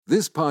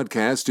This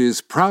podcast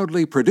is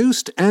proudly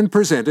produced and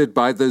presented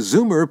by the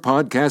Zoomer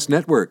Podcast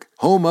Network,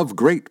 home of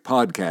great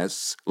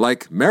podcasts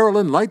like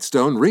Marilyn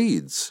Lightstone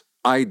Reads,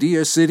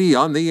 Idea City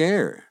on the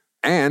Air,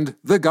 and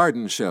The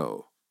Garden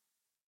Show.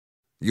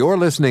 You're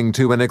listening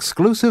to an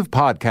exclusive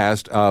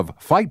podcast of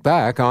Fight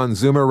Back on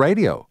Zoomer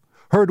Radio,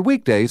 heard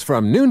weekdays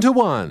from noon to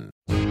 1.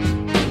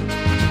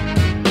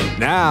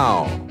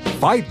 Now,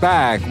 Fight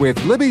Back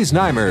with Libby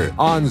Znaimer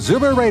on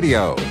Zoomer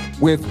Radio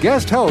with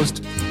guest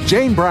host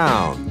Jane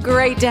Brown.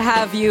 Great to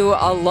have you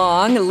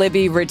along.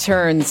 Libby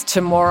returns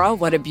tomorrow.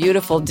 What a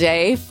beautiful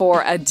day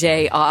for a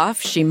day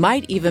off. She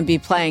might even be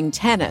playing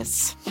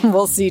tennis.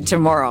 We'll see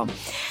tomorrow.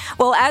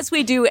 Well, as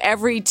we do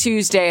every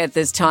Tuesday at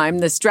this time,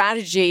 the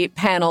strategy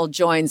panel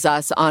joins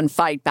us on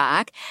Fight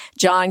Back.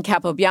 John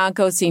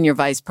Capobianco, Senior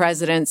Vice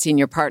President,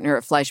 Senior Partner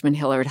at Fleischman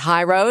Hillard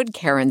High Road,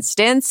 Karen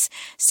Stintz,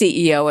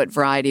 CEO at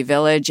Variety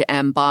Village,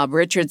 and Bob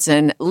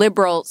Richardson,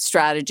 Liberal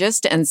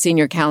Strategist and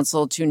Senior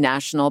Counsel to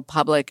National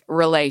Public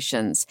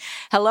Relations.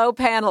 Hello,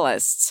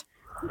 panelists.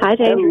 Hi,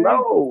 Jane.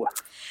 Hello.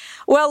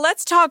 Well,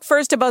 let's talk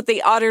first about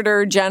the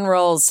Auditor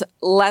General's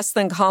less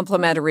than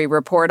complimentary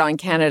report on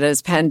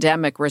Canada's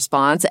pandemic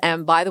response.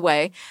 And by the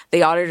way,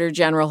 the Auditor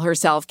General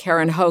herself,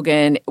 Karen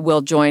Hogan,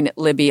 will join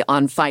Libby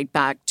on Fight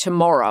Back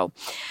tomorrow.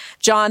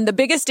 John, the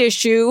biggest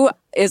issue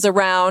is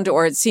around,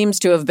 or it seems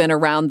to have been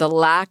around, the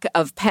lack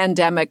of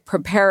pandemic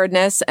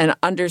preparedness and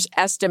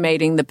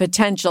underestimating the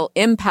potential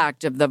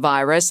impact of the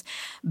virus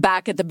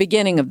back at the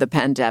beginning of the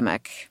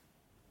pandemic.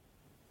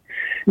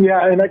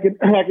 Yeah, and I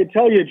can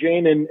tell you,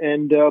 Jane,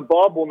 and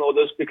Bob will know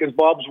this because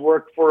Bob's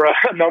worked for a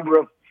number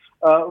of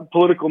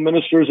political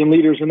ministers and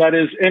leaders, and that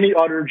is any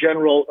Auditor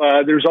General,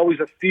 there's always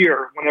a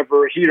fear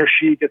whenever he or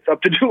she gets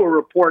up to do a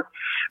report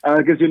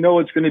because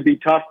it's going to be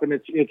tough and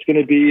it's going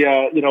to be,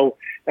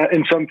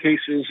 in some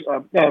cases,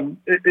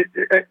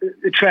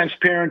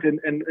 transparent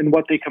in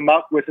what they come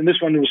up with. And this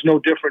one was no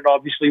different,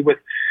 obviously,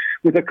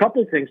 with a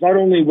couple of things, not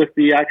only with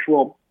the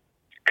actual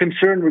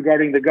concern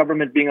regarding the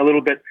government being a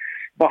little bit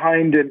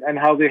behind and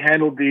how they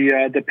handled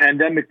the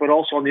pandemic, but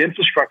also on the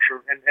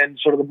infrastructure and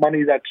sort of the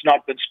money that's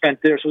not been spent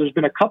there. So there's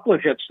been a couple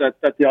of hits that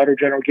the Auditor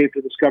General gave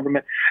to this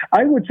government.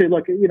 I would say,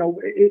 look,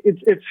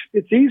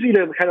 it's easy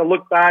to kind of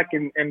look back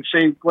and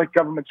say what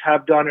governments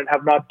have done and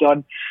have not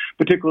done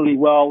particularly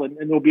well. And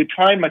there'll be a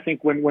time, I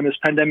think, when this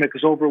pandemic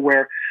is over,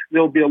 where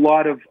there'll be a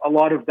lot of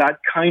that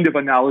kind of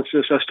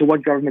analysis as to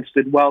what governments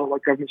did well and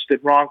what governments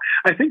did wrong.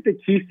 I think the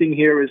key thing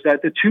here is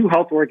that the two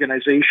health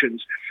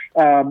organizations,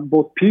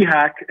 both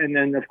PHAC and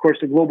then, of course,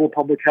 the Global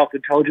Public Health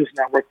Intelligence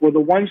Network, were the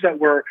ones that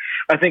were,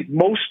 I think,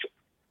 most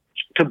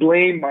to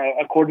blame,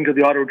 according to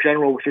the Auditor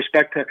General, with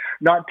respect to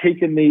not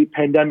taking the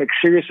pandemic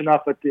serious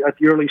enough at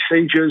the early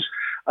stages.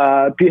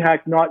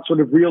 PHAC not sort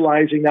of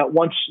realizing that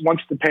once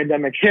the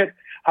pandemic hit,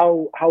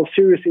 how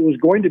serious it was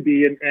going to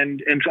be.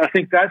 And I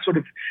think that sort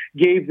of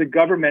gave the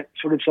government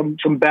sort of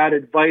some bad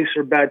advice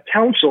or bad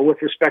counsel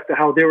with respect to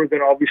how they were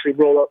going to obviously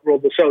roll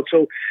this out.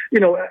 So,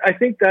 I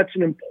think that's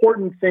an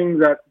important thing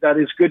that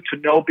is good to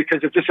know,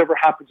 because if this ever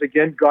happens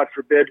again, God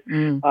forbid,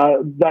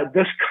 that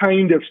this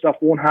kind of stuff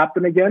won't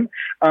happen again.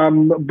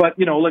 But,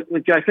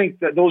 I think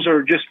that those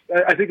are just,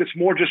 I think it's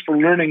more just for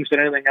learnings than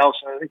anything else.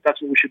 And I think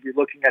that's what we should be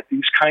looking at,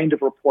 these kind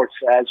of reports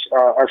as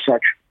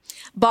such.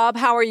 Bob,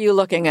 how are you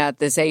looking at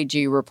this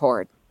AG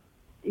report?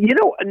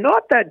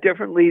 Not that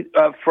differently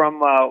from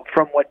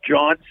what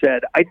John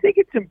said. I think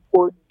it's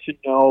important to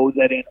know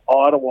that in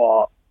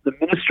Ottawa, the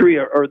Ministry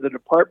or the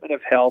Department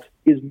of Health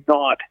is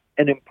not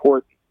an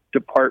important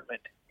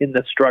department in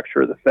the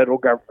structure of the federal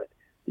government.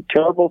 It's a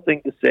terrible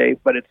thing to say,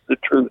 but it's the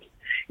truth.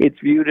 It's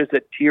viewed as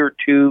a Tier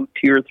 2,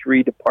 Tier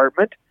 3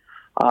 department.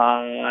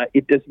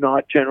 It does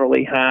not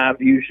generally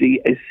have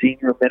usually a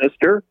senior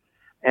minister.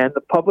 And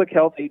the Public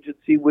Health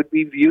Agency would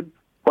be viewed,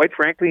 quite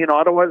frankly, in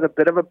Ottawa as a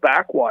bit of a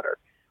backwater.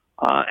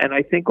 And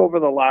I think over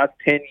the last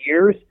 10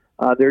 years,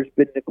 there's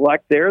been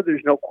neglect there.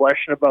 There's no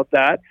question about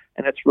that.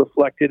 And it's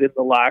reflected in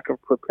the lack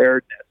of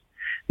preparedness.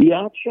 The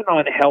action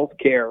on health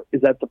care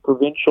is at the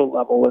provincial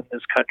level in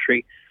this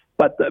country.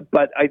 But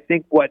I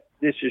think what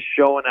this is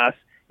showing us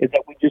is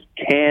that we just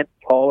can't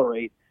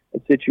tolerate a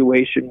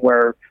situation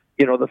where,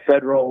 the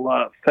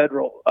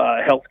federal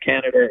Health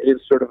Canada is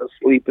sort of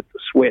asleep at the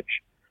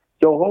switch.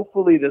 So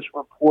hopefully this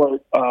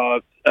report,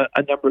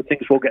 a number of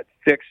things will get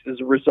fixed as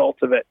a result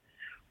of it.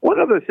 One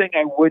other thing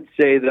I would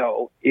say,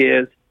 though,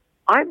 is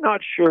I'm not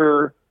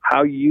sure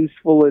how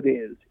useful it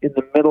is in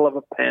the middle of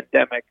a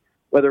pandemic,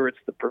 whether it's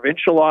the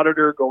provincial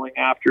auditor going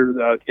after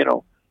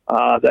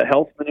the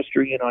health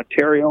ministry in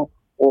Ontario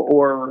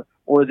or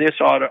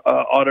this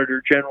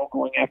Auditor General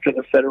going after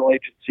the federal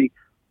agency.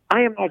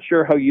 I am not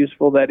sure how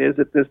useful that is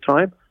at this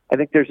time. I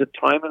think there's a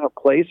time and a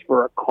place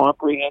for a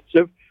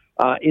comprehensive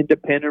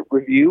independent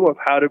review of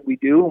how did we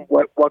do and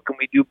what can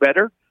we do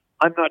better.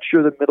 I'm not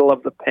sure the middle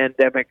of the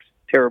pandemic's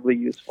terribly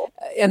useful.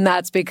 And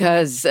that's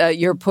because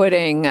you're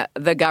putting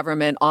the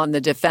government on the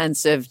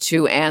defensive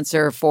to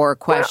answer for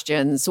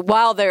questions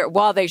while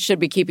they should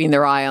be keeping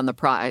their eye on the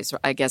prize.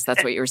 I guess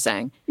that's what you're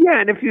saying. Yeah,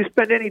 and if you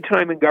spend any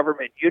time in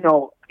government, you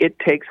know it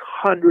takes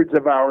hundreds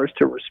of hours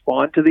to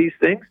respond to these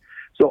things.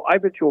 So I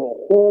bet you a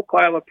whole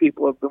pile of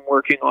people have been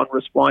working on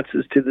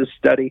responses to this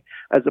study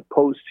as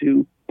opposed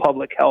to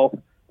public health,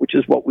 which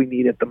is what we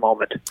need at the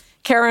moment.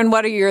 Karen,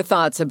 what are your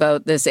thoughts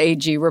about this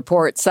AG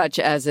report, such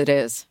as it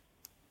is?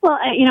 Well,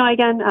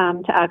 again,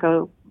 to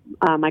echo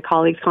my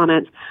colleagues'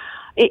 comments,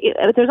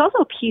 there's also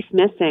a piece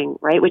missing,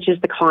 right, which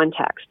is the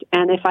context.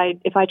 And if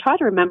I try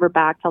to remember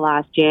back to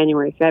last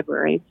January,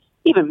 February,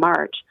 even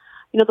March,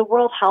 the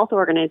World Health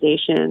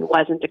Organization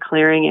wasn't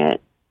declaring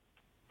it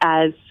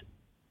as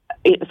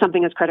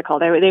something as critical.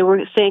 They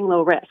were saying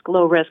low risk,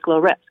 low risk, low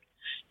risk.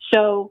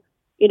 So,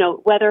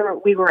 whether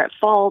we were at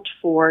fault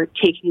for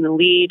taking the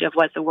lead of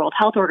what the World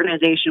Health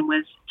Organization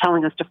was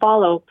telling us to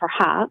follow,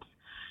 perhaps,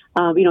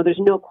 there's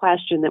no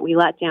question that we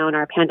let down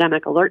our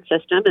pandemic alert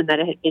system and that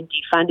it had been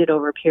defunded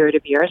over a period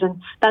of years.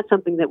 And that's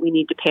something that we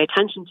need to pay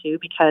attention to,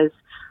 because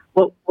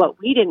what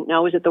we didn't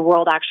know is that the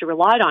world actually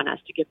relied on us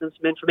to give them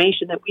some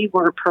information that we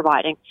weren't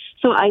providing.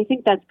 So I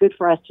think that's good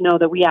for us to know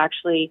that we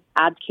actually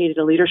advocated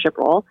a leadership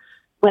role.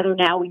 Whether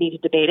now we need to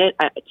debate it,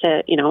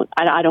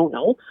 I don't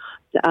know,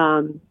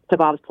 to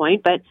Bob's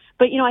point. But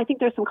I think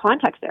there's some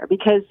context there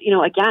because,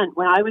 again,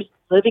 when I was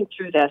living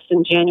through this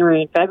in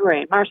January and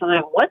February and March, I'm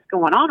like, what's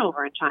going on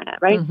over in China,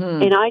 right?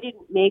 Mm-hmm. And I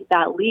didn't make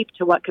that leap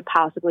to what could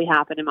possibly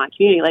happen in my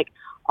community. Like,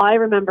 I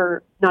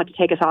remember, not to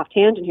take us off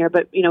tangent here,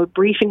 but,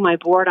 briefing my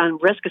board on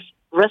risk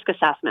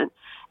assessment.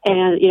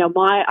 And,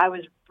 I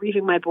was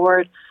briefing my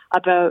board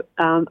about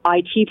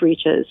IT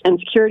breaches and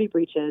security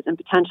breaches and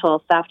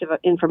potential theft of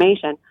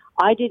information.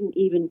 I didn't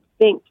even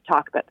think to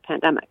talk about the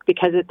pandemic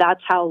because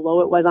that's how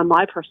low it was on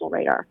my personal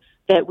radar,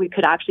 that we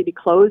could actually be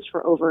closed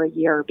for over a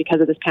year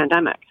because of this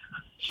pandemic.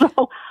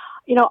 So,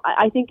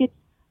 I think it's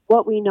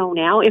what we know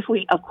now. If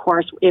we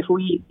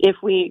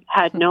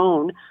had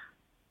known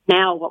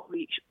now what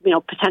we,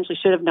 potentially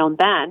should have known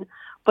then.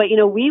 But,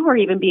 we were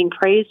even being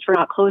praised for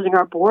not closing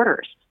our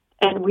borders.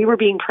 And we were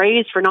being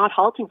praised for not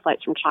halting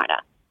flights from China,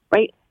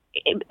 right?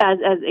 As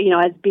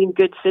being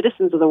good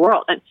citizens of the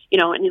world. And,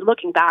 and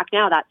looking back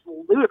now, that's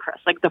ludicrous.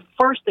 Like, the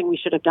first thing we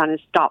should have done is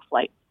stop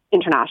flights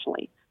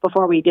internationally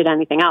before we did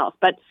anything else.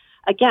 But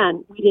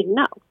again, we didn't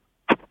know.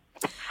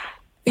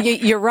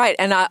 You're right.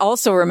 And I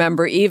also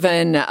remember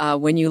even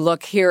when you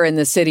look here in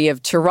the city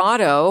of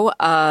Toronto,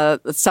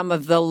 some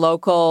of the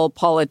local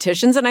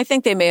politicians, and I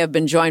think they may have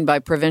been joined by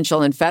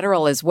provincial and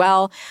federal as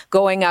well,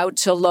 going out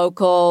to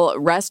local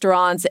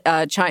restaurants,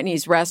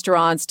 Chinese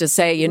restaurants, to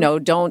say,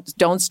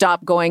 don't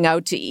stop going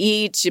out to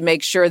eat, to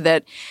make sure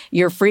that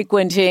you're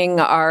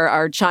frequenting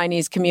our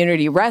Chinese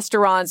community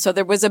restaurants. So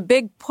there was a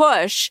big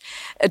push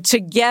to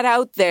get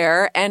out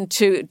there and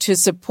to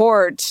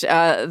support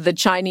the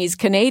Chinese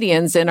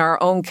Canadians in our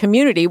own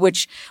community,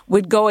 which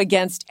would go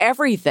against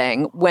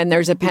everything when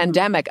there's a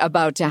pandemic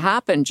about to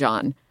happen,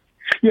 John.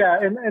 Yeah,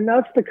 and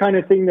that's the kind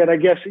of thing that I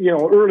guess,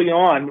 early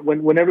on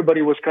when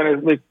everybody was kind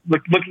of like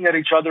looking at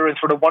each other and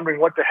sort of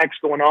wondering what the heck's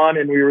going on,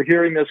 and we were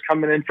hearing this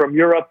coming in from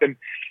Europe, and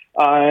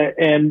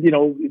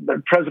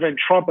President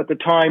Trump at the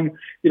time,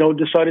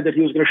 decided that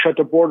he was going to shut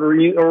the border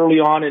early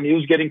on, and he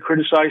was getting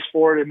criticized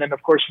for it. And then,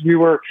 of course, we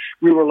were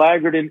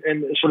laggard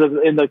in sort of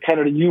in the kind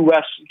of the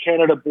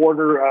U.S.-Canada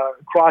border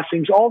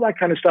crossings, all that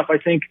kind of stuff. I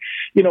think,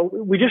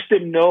 we just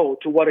didn't know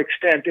to what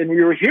extent, and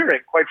we were hearing,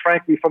 quite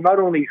frankly, from not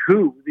only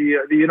WHO,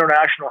 the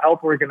International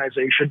Health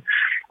Organization,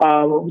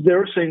 they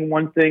were saying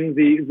one thing,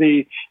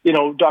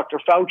 Dr.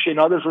 Fauci and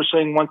others were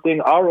saying one thing.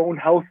 Our own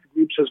health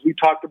groups, as we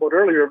talked about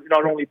earlier,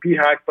 not only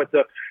PHAC, but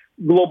the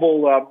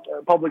Global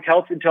Public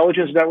Health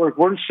Intelligence Network,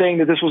 weren't saying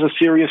that this was a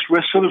serious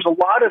risk. So there's a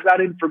lot of that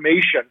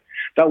information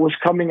that was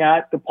coming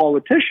at the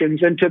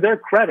politicians. And to their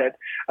credit,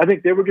 I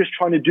think they were just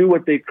trying to do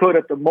what they could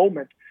at the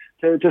moment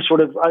to sort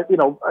of,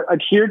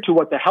 adhere to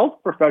what the health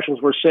professionals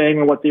were saying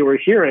and what they were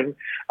hearing,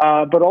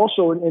 but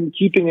also in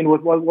keeping in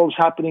with what was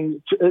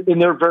happening in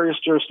their various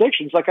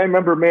jurisdictions. Like I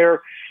remember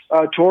Mayor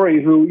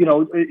Tory, who,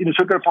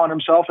 took it upon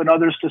himself and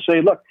others to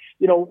say, look,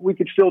 we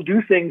could still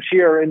do things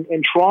here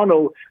in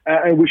Toronto,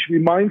 and we should be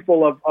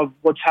mindful of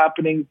what's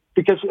happening,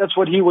 because that's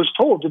what he was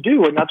told to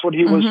do, and that's what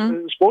he was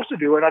supposed to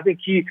do. And I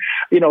think he,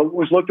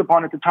 was looked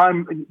upon at the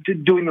time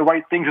doing the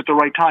right things at the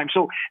right time.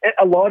 So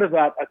a lot of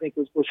that, I think,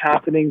 was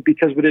happening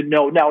because we didn't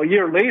know. Now, a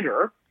year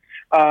later,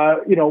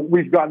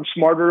 we've gotten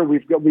smarter.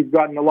 We've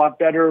gotten a lot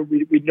better.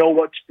 We know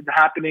what's been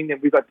happening,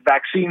 and we've got the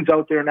vaccines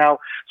out there now.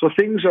 So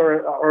things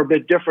are a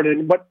bit different.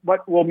 And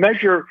what will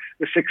measure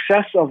the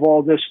success of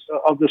all this,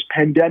 of this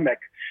pandemic,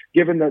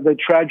 given the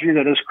tragedy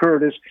that has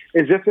occurred, is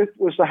if it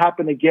was to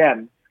happen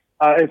again,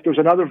 if there's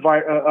another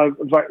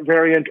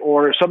variant,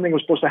 or something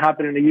was supposed to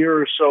happen in a year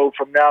or so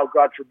from now,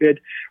 God forbid,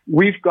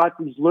 we've got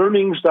these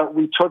learnings that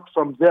we took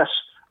from this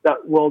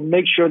that will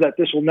make sure that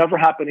this will never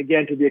happen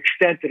again to the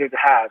extent that it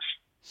has.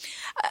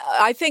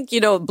 I think,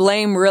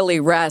 blame really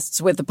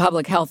rests with the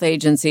Public Health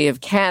Agency of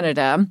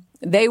Canada.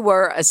 They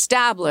were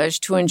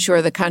established to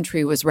ensure the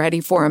country was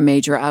ready for a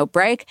major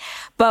outbreak,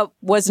 but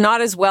was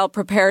not as well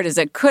prepared as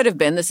it could have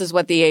been. This is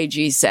what the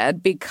AG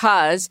said,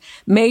 because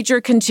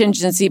major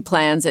contingency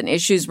plans and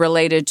issues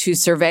related to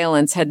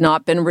surveillance had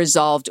not been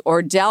resolved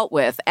or dealt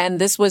with. And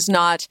this was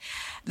not,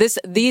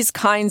 these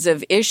kinds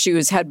of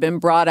issues had been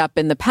brought up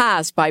in the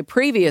past by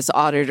previous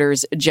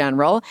auditors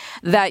general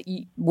that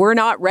we're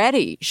not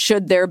ready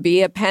should there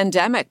be a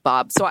pandemic,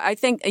 Bob. So I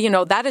think,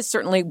 that is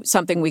certainly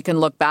something we can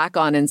look back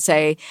on and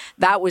say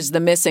that was the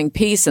missing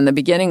piece in the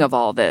beginning of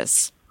all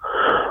this.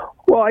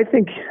 Well, I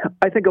think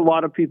a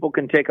lot of people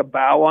can take a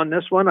bow on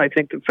this one. I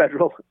think the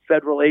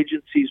federal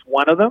agency is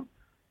one of them.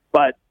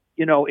 But,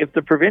 if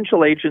the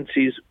provincial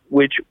agencies,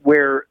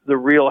 where the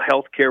real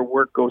healthcare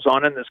work goes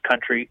on in this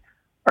country,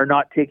 are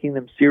not taking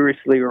them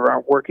seriously or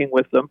aren't working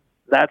with them,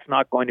 that's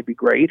not going to be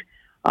great.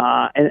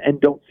 And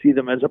don't see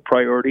them as a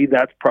priority,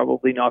 that's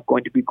probably not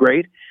going to be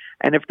great.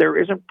 And if there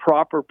isn't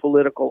proper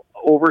political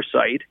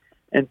oversight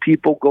and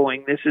people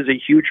going, this is a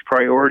huge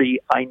priority,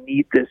 I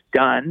need this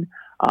done,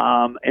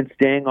 and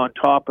staying on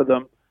top of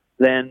them,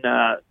 then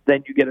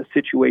you get a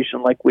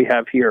situation like we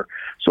have here.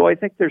 So I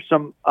think there's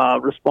some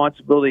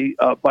responsibility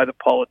by the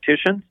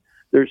politicians.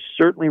 There's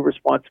certainly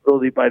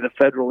responsibility by the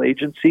federal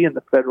agency and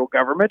the federal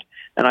government,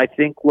 and I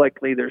think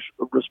likely there's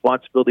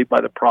responsibility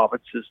by the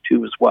provinces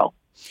too as well.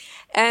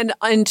 And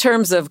in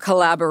terms of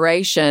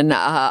collaboration,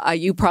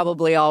 you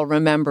probably all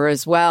remember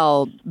as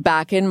well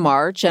back in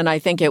March, and I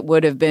think it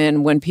would have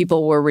been when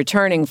people were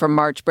returning from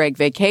March break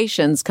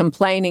vacations,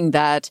 complaining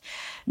that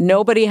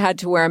nobody had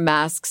to wear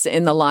masks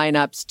in the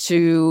lineups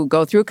to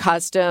go through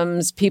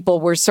customs. People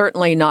were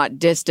certainly not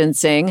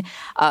distancing.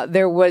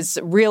 There was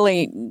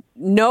really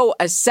no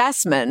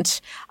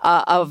assessment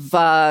of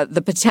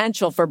the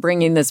potential for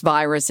bringing this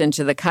virus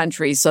into the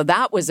country. So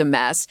that was a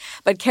mess.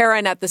 But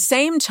Karen, at the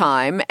same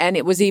time, and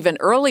it was even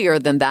earlier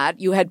than that,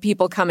 you had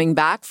people coming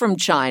back from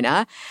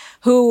China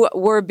who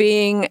were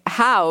being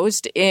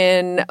housed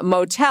in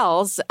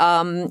motels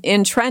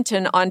in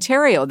Trenton,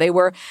 Ontario. They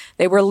were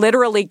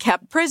literally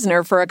kept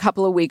prisoner for a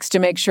couple of weeks to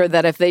make sure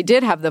that if they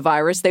did have the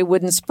virus, they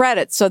wouldn't spread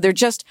it. So there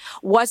just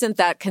wasn't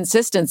that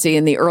consistency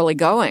in the early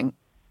going.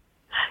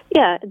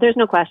 Yeah, there's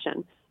no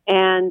question.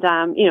 And,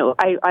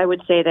 I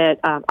would say that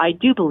I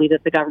do believe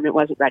that the government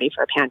wasn't ready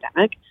for a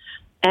pandemic.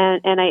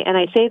 And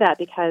I say that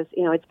because,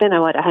 it's been,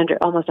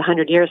 almost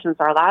 100 years since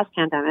our last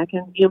pandemic,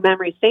 and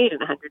memories fade in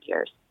 100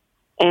 years.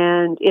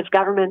 And if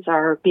governments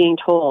are being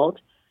told,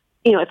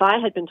 if I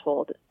had been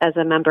told as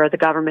a member of the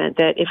government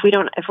that if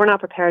we're not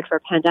prepared for a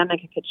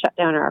pandemic, it could shut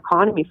down our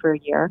economy for a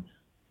year,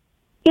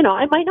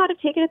 I might not have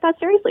taken it that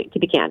seriously, to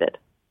be candid.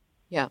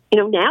 Yeah.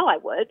 Now I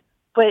would,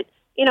 but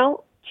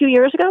 2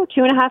 years ago,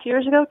 2.5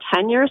 years ago,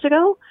 10 years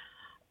ago,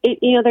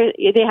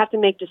 they have to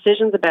make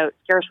decisions about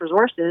scarce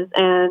resources,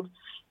 and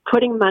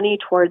putting money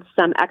towards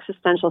some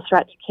existential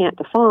threat you can't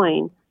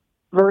define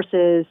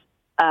versus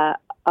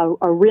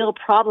a real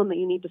problem that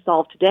you need to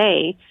solve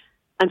today.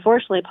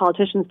 Unfortunately,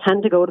 politicians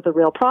tend to go to the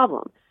real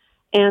problem.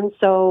 And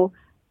so,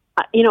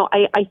 I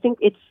think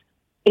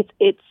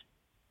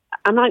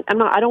I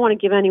don't want to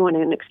give anyone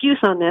an excuse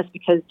on this,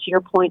 because to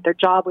your point, their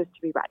job was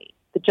to be ready.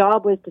 The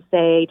job was to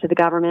say to the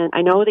government,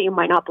 I know that you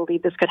might not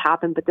believe this could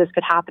happen, but this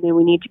could happen, and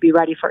we need to be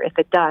ready for if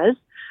it does.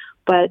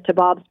 But to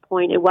Bob's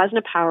point, it wasn't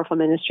a powerful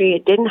ministry.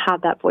 It didn't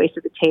have that voice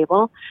at the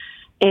table.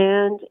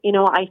 And,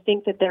 I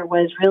think that there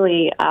was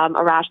really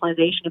a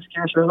rationalization of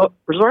scarce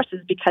resources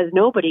because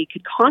nobody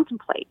could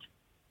contemplate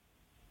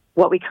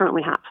what we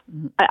currently have.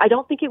 Mm-hmm. I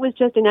don't think it was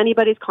just in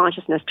anybody's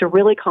consciousness to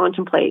really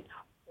contemplate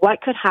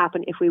what could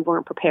happen if we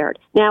weren't prepared.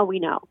 Now we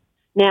know.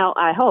 Now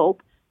I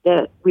hope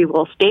that we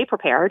will stay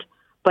prepared,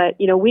 but,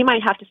 we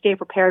might have to stay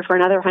prepared for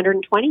another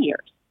 120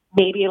 years.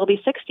 Maybe it'll be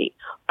 60,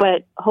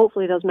 but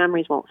hopefully those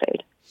memories won't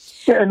fade.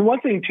 Yeah, and one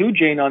thing too,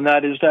 Jane, on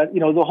that is that,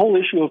 the whole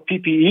issue of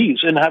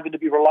PPEs and having to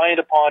be reliant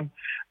upon,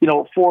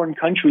 foreign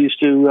countries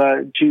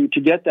to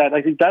get that,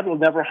 I think that will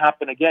never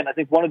happen again. I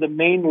think one of the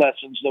main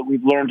lessons that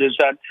we've learned is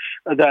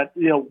that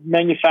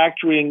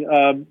manufacturing,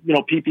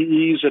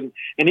 PPEs and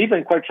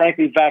even, quite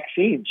frankly,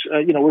 vaccines,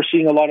 we're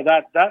seeing a lot of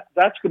that.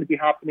 That's going to be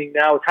happening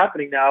now. It's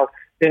happening now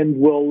and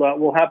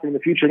will happen in the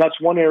future. And that's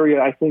one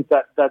area I think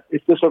that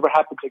if this ever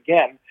happens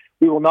again,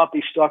 we will not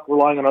be stuck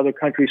relying on other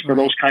countries for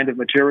those kind of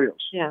materials.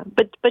 Yeah,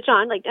 but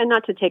John, and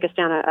not to take us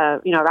down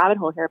a rabbit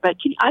hole here, but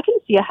I can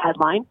see a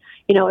headline.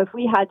 If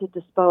we had to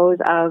dispose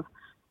of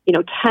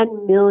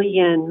 10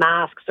 million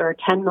masks or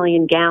 10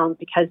 million gowns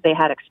because they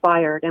had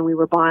expired and we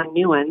were buying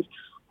new ones,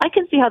 I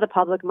can see how the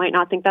public might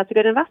not think that's a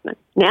good investment.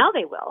 Now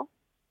they will,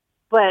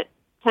 but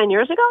 10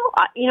 years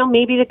ago,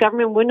 maybe the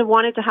government wouldn't have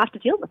wanted to have to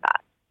deal with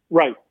that.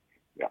 Right.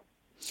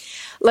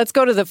 Let's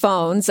go to the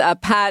phones.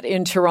 Pat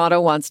in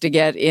Toronto wants to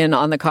get in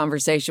on the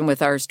conversation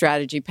with our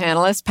strategy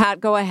panelists. Pat,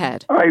 go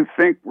ahead. I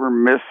think we're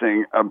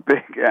missing a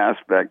big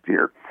aspect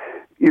here.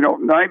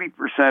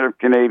 90% of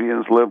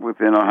Canadians live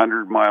within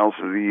 100 miles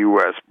of the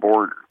U.S.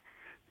 border.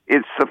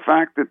 It's the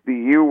fact that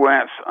the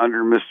U.S.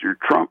 under Mr.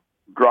 Trump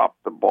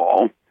dropped the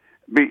ball.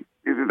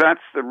 That's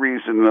the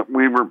reason that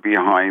we were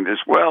behind as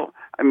well.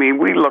 I mean,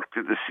 we look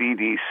to the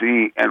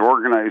CDC and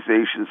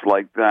organizations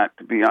like that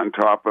to be on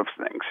top of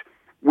things.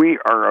 We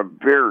are a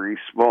very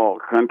small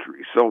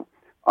country, so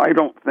I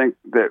don't think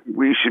that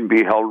we should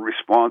be held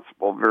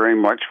responsible very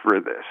much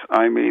for this.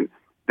 I mean,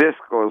 this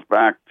goes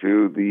back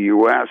to the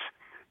U.S.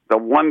 The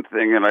one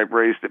thing, and I've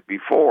raised it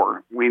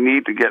before, we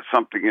need to get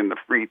something in the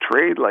free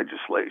trade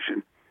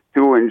legislation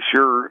to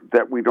ensure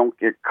that we don't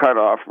get cut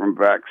off from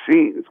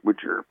vaccines,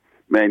 which are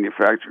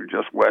manufactured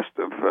just west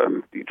of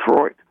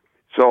Detroit.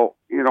 So,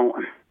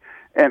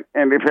 and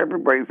if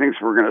everybody thinks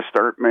we're going to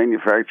start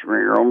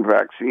manufacturing our own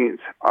vaccines,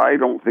 I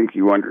don't think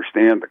you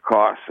understand the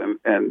costs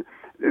and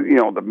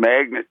the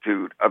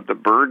magnitude of the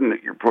burden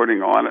that you're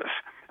putting on us,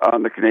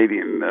 on the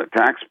Canadian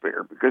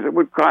taxpayer, because it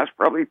would cost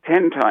probably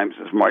 10 times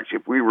as much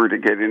if we were to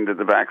get into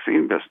the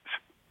vaccine business.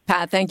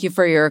 Pat, thank you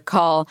for your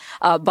call.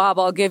 Bob,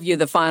 I'll give you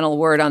the final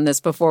word on this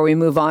before we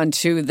move on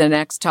to the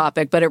next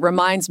topic. But it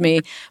reminds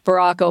me,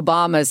 Barack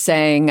Obama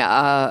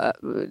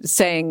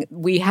saying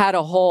we had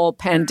a whole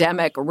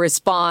pandemic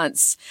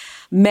response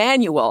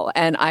manual,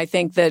 and I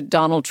think that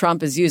Donald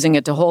Trump is using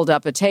it to hold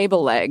up a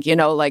table leg.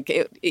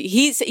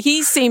 He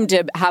seemed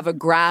to have a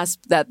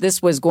grasp that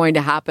this was going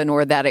to happen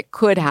or that it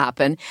could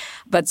happen,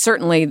 but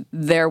certainly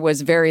there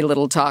was very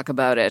little talk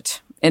about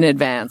it in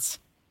advance.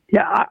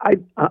 Yeah,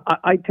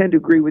 I tend to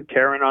agree with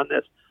Karen on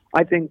this.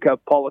 I think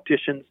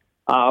politicians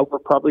were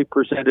probably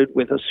presented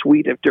with a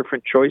suite of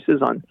different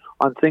choices on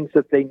things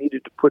that they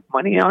needed to put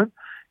money on.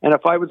 And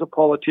if I was a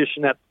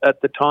politician at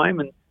the time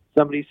and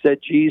somebody said,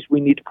 geez, we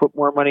need to put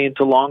more money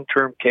into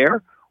long-term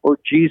care, or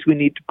geez, we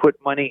need to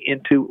put money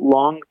into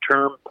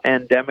long-term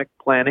pandemic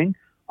planning,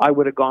 I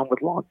would have gone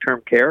with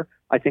long-term care.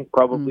 I think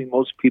probably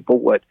most people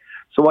would.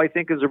 So I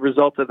think as a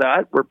result of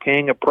that, we're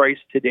paying a price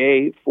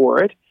today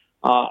for it.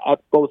 At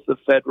both the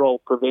federal,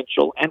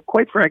 provincial, and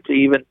quite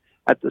frankly, even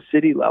at the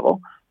city level.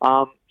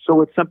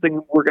 So it's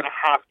something we're going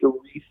to have to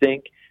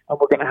rethink, and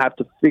we're going to have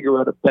to figure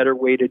out a better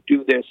way to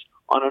do this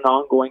on an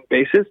ongoing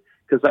basis,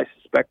 because I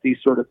suspect these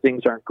sort of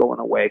things aren't going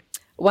away.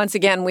 Once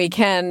again, we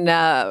can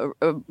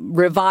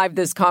revive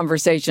this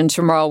conversation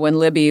tomorrow when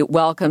Libby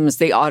welcomes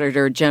the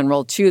Auditor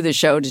General to the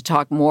show to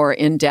talk more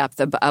in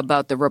depth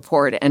about the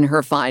report and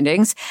her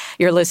findings.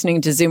 You're listening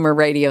to Zoomer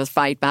Radio's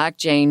Fight Back.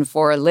 Jane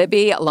for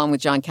Libby, along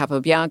with John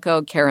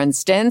Capobianco, Karen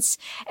Stintz,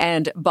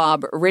 and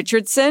Bob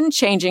Richardson.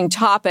 Changing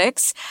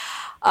topics.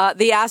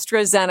 The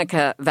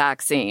AstraZeneca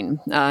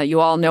vaccine. You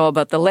all know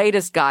about the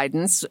latest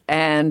guidance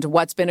and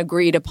what's been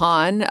agreed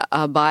upon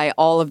by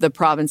all of the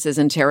provinces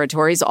and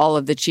territories, all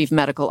of the chief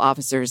medical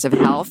officers of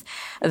health,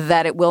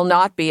 that it will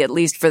not be, at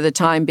least for the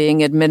time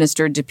being,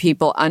 administered to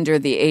people under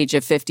the age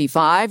of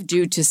 55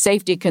 due to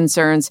safety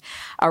concerns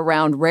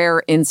around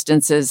rare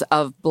instances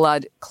of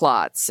blood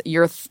clots.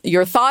 Your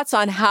thoughts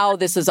on how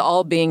this is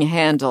all being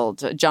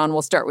handled? John,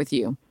 we'll start with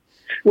you.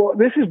 Well,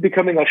 this is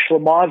becoming a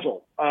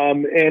schlemazel,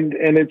 and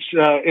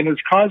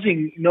it's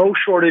causing no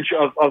shortage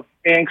of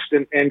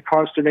angst and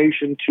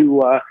consternation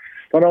to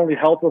not only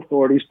health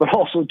authorities but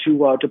also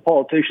to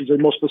politicians,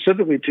 and most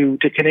specifically to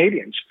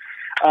Canadians.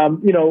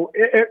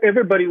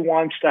 Everybody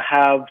wants to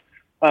have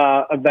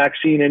a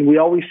vaccine, and we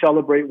always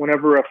celebrate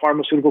whenever a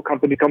pharmaceutical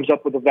company comes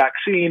up with a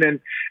vaccine. And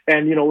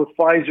with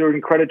Pfizer,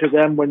 and credit to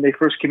them, when they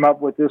first came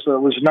up with this,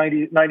 it was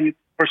 90%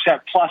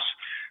 plus.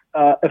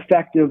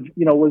 Effective,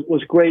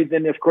 was great.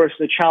 Then, of course,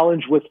 the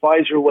challenge with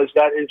Pfizer was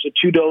that it's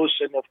a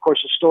 2-dose, and of course,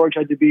 the storage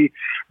had to be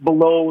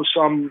below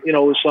some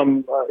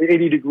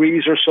 80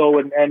 degrees or so,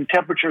 and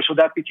temperature. So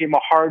that became a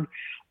hard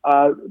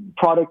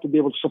product to be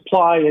able to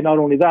supply, and not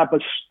only that,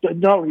 but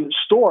not only to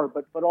store,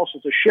 but also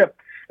to ship.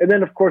 And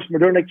then, of course,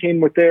 Moderna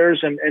came with theirs,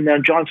 and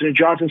then Johnson &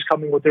 Johnson's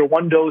coming with their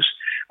 1-dose,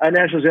 and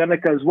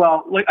AstraZeneca as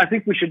well. I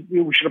think we should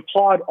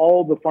applaud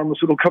all the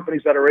pharmaceutical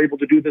companies that are able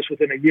to do this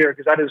within a year,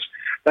 because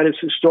that is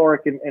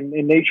historic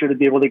in nature to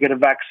be able to get a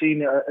vaccine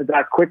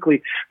that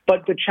quickly.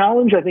 But the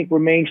challenge, I think,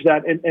 remains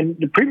that, and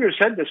the Premier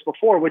said this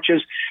before, which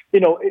is,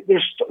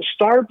 there's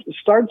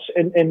starts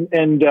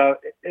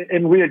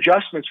and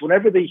readjustments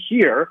whenever they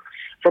hear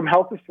from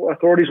health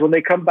authorities when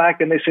they come back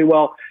and they say,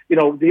 well,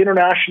 the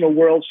international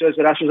world says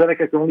that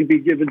AstraZeneca can only be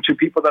given to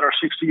people that are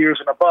 60 years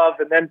and above.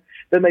 And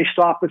then they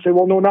stop and say,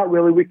 well, no, not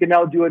really. We can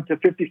now do it to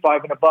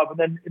 55 and above. And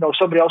then,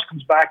 somebody else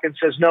comes back and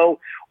says, no,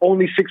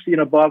 only 60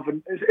 and above.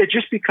 And it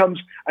just becomes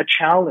a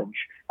challenge.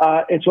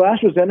 And so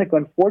AstraZeneca,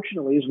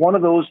 unfortunately, is one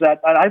of those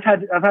that I've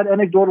had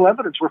anecdotal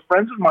evidence where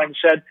friends of mine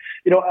said,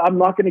 I'm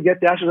not going to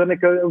get the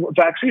AstraZeneca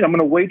vaccine. I'm going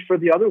to wait for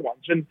the other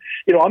ones. And,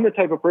 I'm the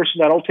type of person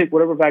that I'll take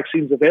whatever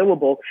vaccine is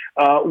available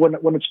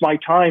when it's my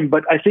time.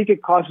 But I think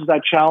it causes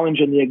that challenge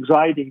and the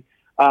anxiety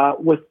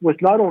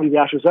with not only the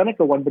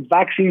AstraZeneca one, but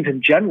vaccines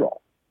in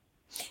general.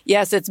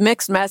 Yes, it's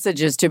mixed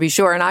messages, to be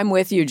sure. And I'm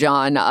with you,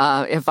 John.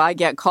 If I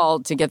get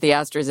called to get the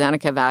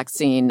AstraZeneca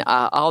vaccine,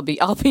 I'll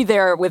be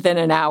there within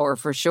an hour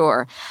for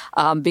sure.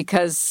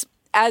 Because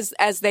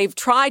as they've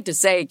tried to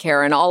say,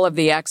 Karen, all of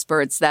the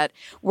experts, that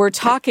we're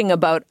talking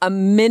about a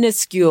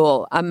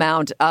minuscule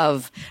amount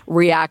of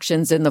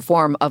reactions in the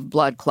form of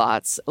blood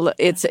clots.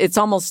 It's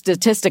almost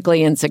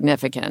statistically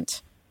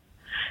insignificant.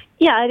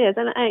 Yeah, it is.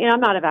 And I'm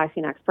not a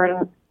vaccine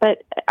expert.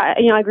 But I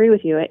agree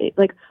with you.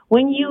 Like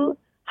when you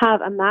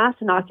have a mass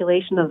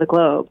inoculation of the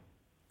globe,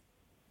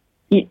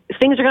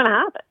 things are going to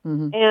happen.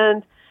 Mm-hmm.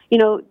 And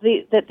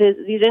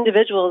these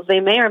individuals, they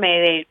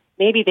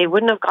maybe they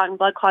wouldn't have gotten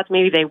blood clots,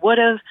 maybe they would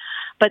have,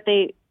 but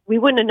we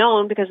wouldn't have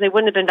known because they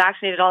wouldn't have been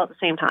vaccinated all at the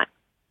same time.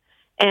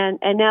 And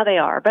now they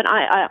are. But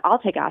I'll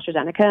take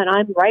AstraZeneca, and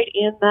I'm right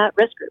in that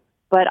risk group.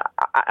 But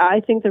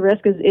I think the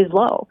risk is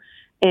low.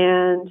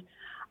 And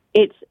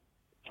it's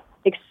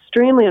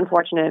extremely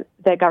unfortunate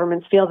that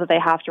governments feel that they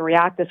have to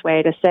react this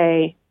way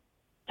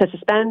to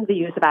suspend the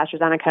use of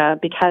AstraZeneca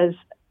because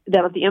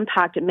of the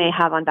impact it may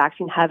have on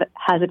vaccine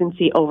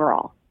hesitancy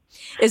overall.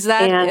 Is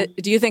that?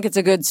 Do you think it's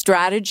a good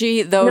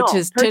strategy, though, no,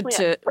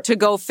 to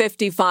go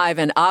 55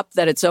 and up?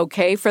 That it's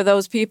okay for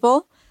those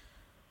people?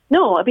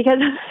 No, because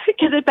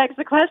it begs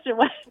the question: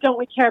 why don't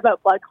we care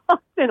about blood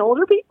clots in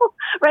older people?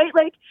 Right?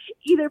 Like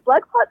either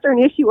blood clots are an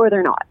issue or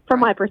they're not, from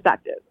my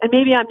perspective. And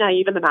maybe I'm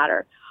naive in the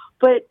matter,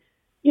 but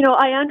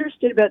I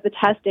understood about the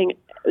testing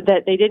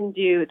that they didn't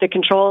do the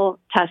control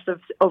test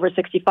of over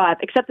 65,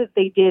 except that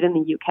they did in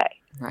the UK.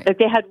 Right. Like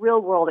they had real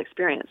world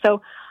experience.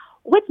 So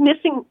what's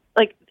missing?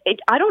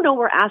 I don't know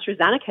where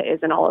AstraZeneca is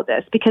in all of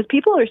this because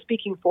people are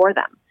speaking for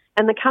them,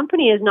 and the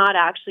company is not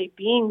actually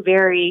being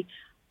very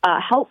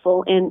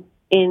helpful in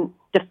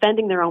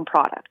defending their own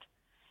product.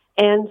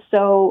 And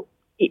so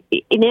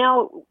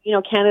now,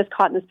 Canada's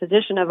caught in this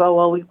position of,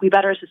 we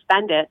better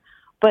suspend it.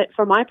 But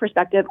from my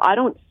perspective, I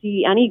don't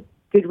see any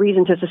good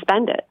reason to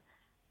suspend it.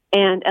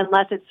 And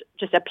unless it's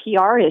just a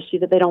PR issue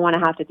that they don't want to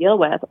have to deal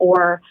with,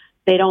 or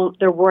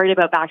they're worried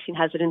about vaccine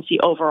hesitancy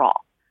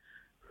overall.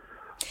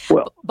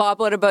 Well, Bob,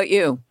 what about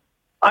you?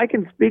 I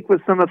can speak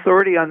with some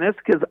authority on this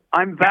because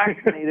I'm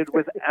vaccinated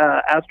with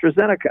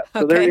AstraZeneca.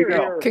 So okay. There you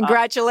go.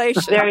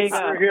 Congratulations. There you go.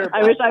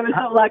 I wish I was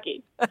so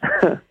lucky.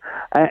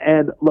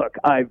 And look,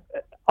 I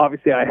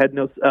had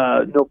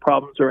no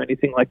problems or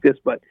anything like this,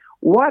 but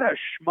what a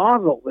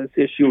schmozzle this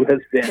issue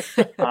has been.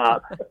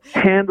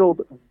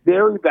 Handled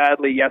very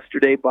badly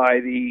yesterday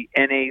by the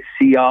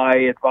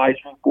NACI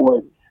advisory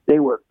board. They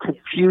were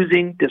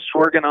confusing,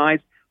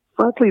 disorganized.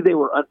 Frankly, they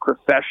were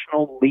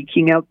unprofessional,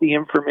 leaking out the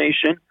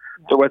information.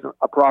 There wasn't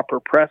a proper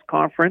press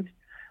conference.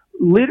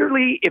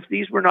 Literally, if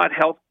these were not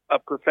health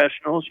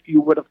professionals,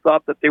 you would have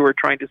thought that they were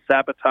trying to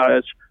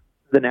sabotage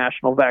the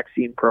national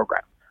vaccine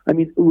program. I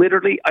mean,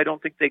 literally, I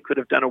don't think they could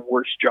have done a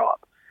worse job.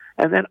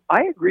 And then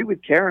I agree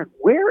with Karen.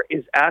 Where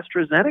is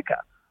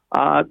AstraZeneca?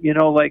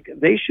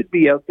 They should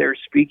be out there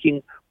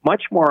speaking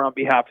much more on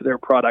behalf of their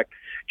product.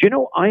 Do you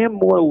know, I am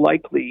more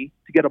likely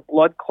to get a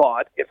blood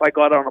clot if I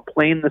got on a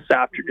plane this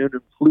afternoon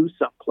and flew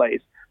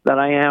someplace than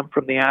I am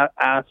from the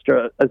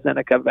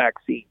AstraZeneca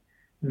vaccine.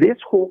 This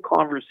whole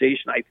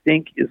conversation, I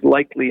think, is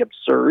likely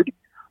absurd.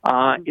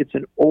 It's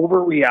an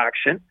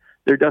overreaction.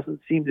 There doesn't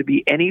seem to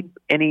be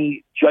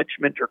any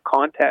judgment or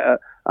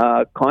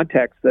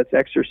context that's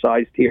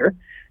exercised here.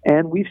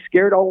 And we've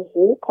scared a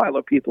whole pile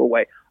of people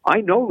away.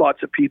 I know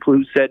lots of people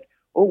who said,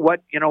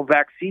 what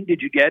vaccine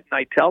did you get? And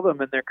I tell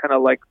them, and they're kind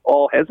of like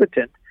all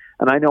hesitant.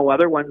 And I know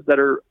other ones that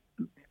are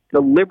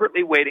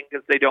deliberately waiting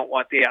because they don't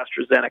want the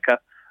AstraZeneca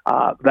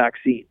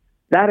vaccine.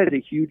 That is a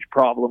huge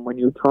problem when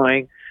you're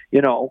trying,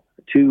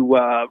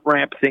 to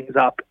ramp things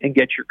up and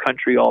get your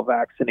country all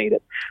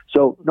vaccinated.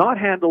 So not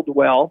handled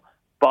well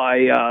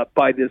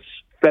by this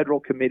federal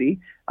committee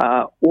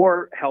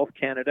or Health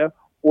Canada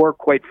or,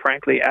 quite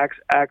frankly,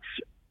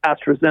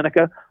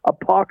 AstraZeneca, a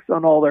pox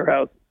on all their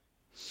houses.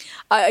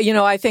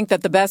 I think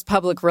that the best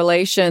public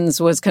relations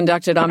was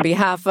conducted on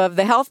behalf of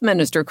the health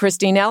minister,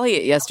 Christine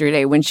Elliott,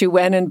 yesterday when she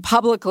went and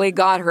publicly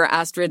got her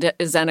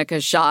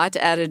AstraZeneca shot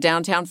at a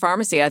downtown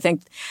pharmacy. I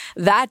think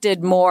that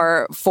did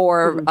more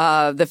for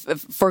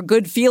for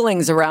good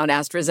feelings around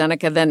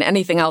AstraZeneca than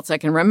anything else I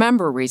can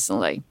remember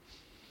recently.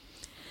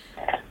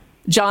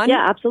 John?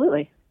 Yeah,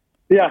 absolutely.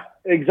 Yeah,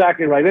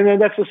 exactly right. And then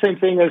that's the same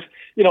thing as,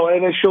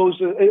 and it shows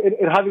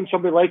having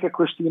somebody like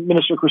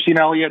Minister Christine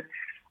Elliott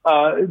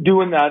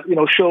doing that,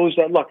 shows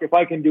that, look, if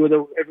I can do it,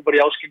 everybody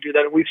else can do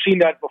that. And we've seen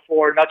that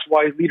before. And that's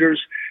why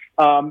leaders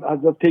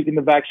have taken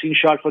the vaccine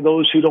shot. For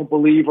those who don't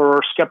believe or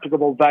are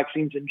skeptical of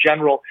vaccines in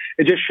general,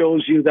 it just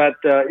shows you that,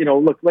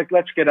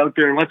 let's get out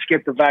there and let's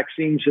get the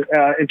vaccines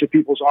into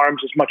people's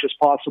arms as much as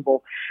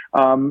possible.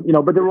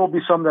 But there will be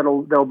some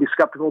that'll be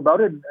skeptical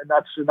about it, and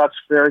that's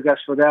fair, I guess,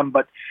 for them.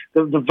 But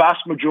the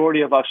vast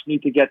majority of us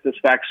need to get this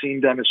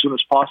vaccine done as soon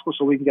as possible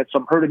so we can get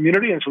some herd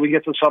immunity and so we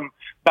get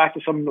back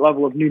to some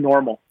level of new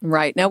normal.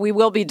 Right. Now, we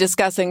will be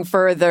discussing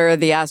further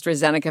the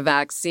AstraZeneca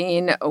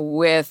vaccine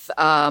with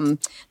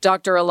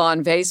Dr. Alon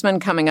Vaisman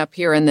coming up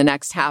here in the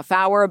next half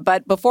hour.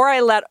 But before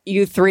I let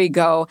you three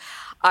go,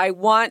 I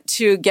want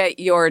to get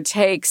your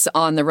takes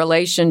on the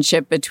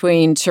relationship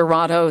between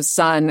Toronto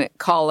Sun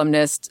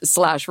columnist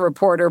 /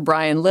 reporter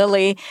Brian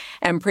Lilley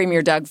and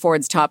Premier Doug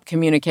Ford's top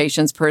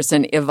communications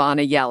person,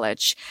 Ivana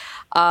Yelich.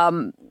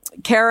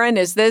 Karen,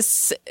 is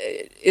this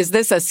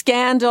a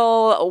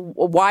scandal?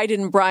 Why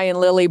didn't Brian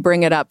Lilley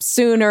bring it up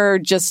sooner,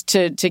 just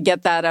to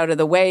get that out of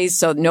the way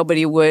so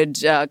nobody would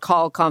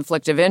call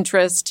conflict of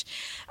interest?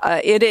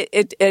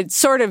 It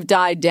sort of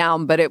died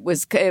down, but there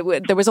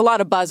was a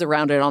lot of buzz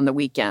around it on the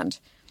weekend.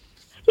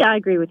 Yeah, I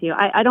agree with you.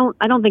 I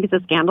don't think it's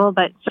a scandal,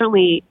 but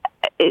certainly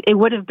it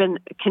would have been.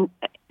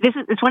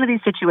 It's one of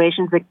these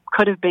situations that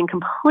could have been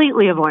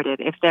completely avoided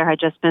if there had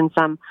just been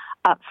some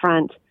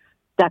upfront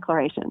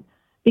declaration.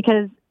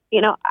 Because,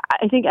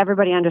 I think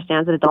everybody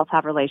understands that adults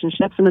have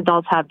relationships and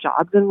adults have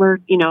jobs, and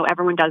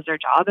everyone does their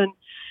job, and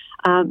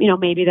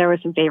maybe there was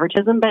some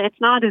favoritism, but it's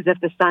not as if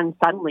the Sun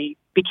suddenly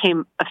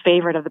became a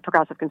favorite of the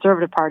Progressive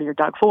Conservative Party or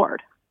Doug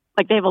Ford.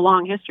 Like, they have a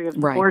long history of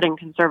supporting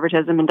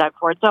conservatism and Doug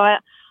Ford. So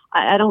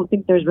I don't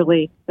think there's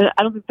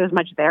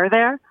much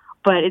there,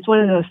 but it's one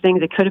of those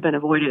things that could have been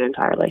avoided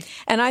entirely.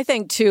 And I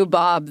think too,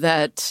 Bob,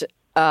 that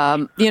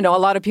a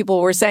lot of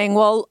people were saying,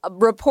 well,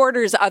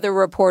 other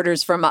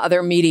reporters from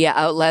other media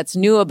outlets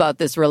knew about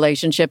this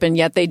relationship, and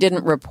yet they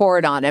didn't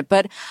report on it.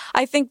 But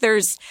I think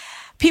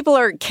people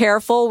are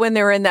careful when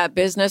they're in that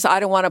business. I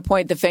don't want to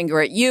point the finger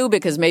at you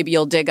because maybe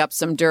you'll dig up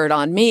some dirt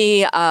on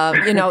me.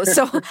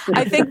 So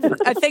I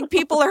think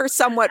people are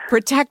somewhat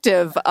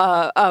protective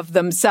of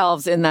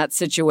themselves in that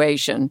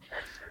situation.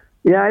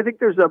 Yeah, I think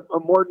there's a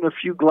more than a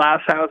few glass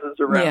houses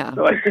around, yeah.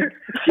 So I think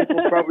people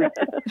probably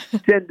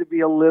tend to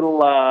be a little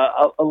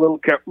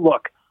careful.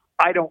 Look,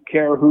 I don't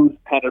care who's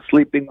kind of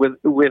sleeping with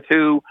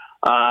who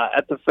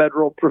at the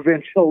federal,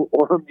 provincial,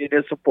 or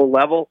municipal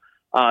level.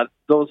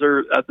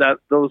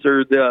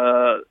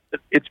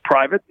 It's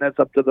private, and that's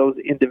up to those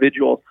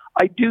individuals.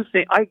 I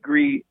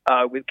agree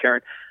with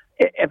Karen.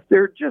 If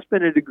there had just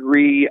been a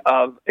degree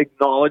of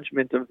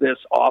acknowledgement of this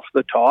off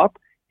the top,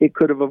 it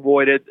could have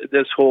avoided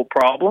this whole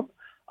problem.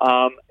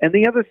 And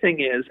the other thing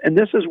is, and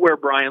this is where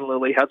Brian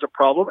Lilley has a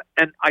problem,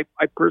 and I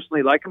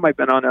personally like him. I've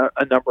been on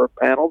a number of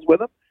panels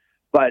with him,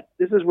 but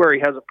this is where he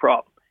has a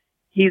problem.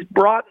 He's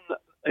brought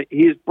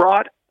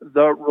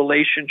the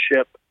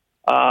relationship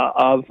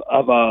of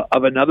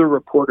another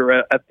reporter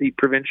at the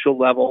provincial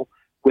level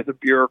with a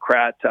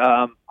bureaucrat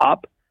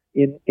up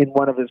in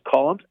one of his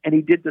columns, and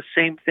he did the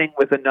same thing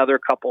with another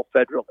couple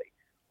federally.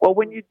 Well,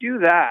 when you do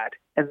that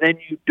and then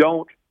you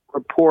don't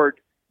report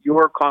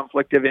your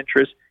conflict of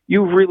interest,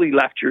 you've really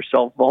left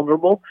yourself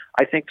vulnerable.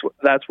 I think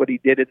that's what he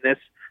did in this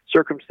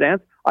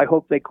circumstance. I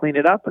hope they clean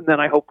it up, and then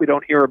I hope we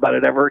don't hear about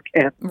it ever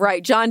again.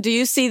 Right. John, do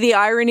you see the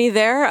irony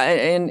there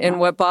in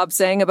what Bob's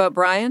saying about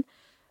Brian?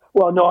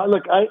 Well, no,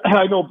 look,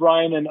 I know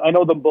Brian, and I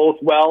know them both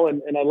well,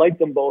 and I like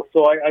them both.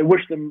 So I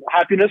wish them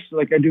happiness,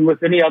 like I do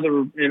with any other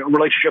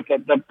relationship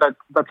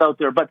that's out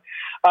there. But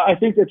I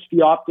think it's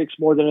the optics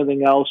more than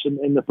anything else,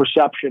 and the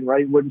perception,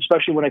 right?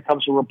 Especially when it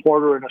comes to a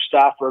reporter and a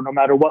staffer, no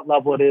matter what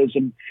level it is,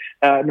 and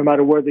no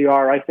matter where they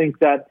are. I think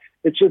that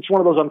it's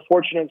one of those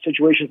unfortunate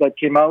situations that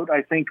came out.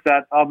 I think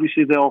that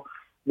obviously they'll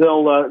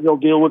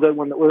deal with it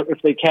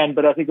if they can,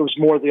 but I think it was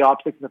more the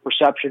optics and the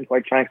perception,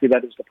 quite frankly,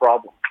 that is the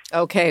problem.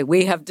 Okay,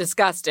 we have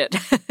discussed it.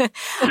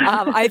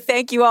 I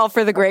thank you all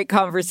for the great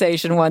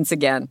conversation once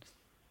again.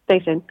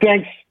 Thanks, Ian.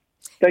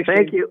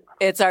 Thank you.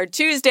 It's our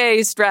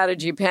Tuesday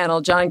strategy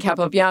panel. John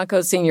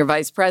Capobianco, Senior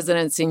Vice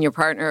President, Senior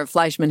Partner of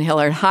Fleischman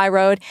Hillard High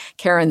Road,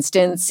 Karen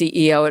Stintz,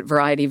 CEO at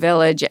Variety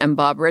Village, and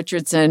Bob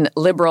Richardson,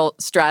 Liberal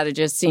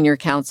Strategist, Senior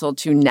Counsel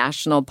to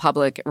National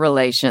Public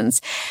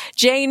Relations.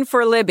 Jane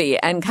for Libby,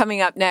 and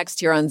coming up next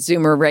here on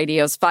Zoomer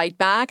Radio's Fight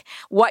Back,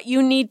 what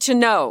you need to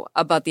know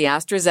about the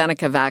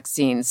AstraZeneca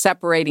vaccine,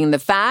 separating the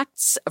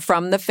facts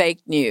from the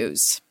fake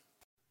news.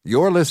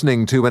 You're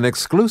listening to an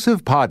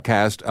exclusive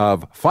podcast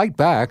of Fight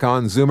Back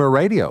on Zoomer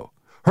Radio.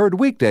 Heard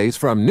weekdays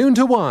from noon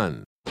to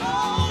 1.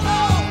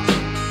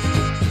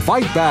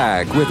 Fight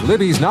Back with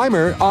Libby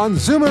Znaimer on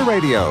Zoomer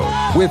Radio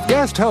with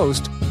guest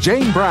host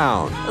Jane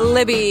Brown.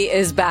 Libby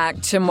is back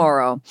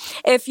tomorrow.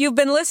 If you've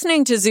been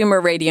listening to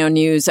Zoomer Radio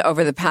News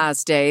over the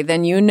past day,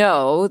 then you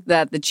know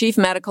that the chief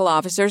medical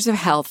officers of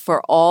health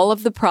for all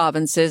of the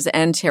provinces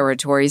and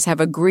territories have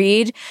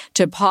agreed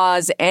to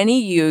pause any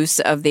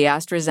use of the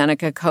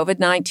AstraZeneca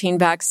COVID-19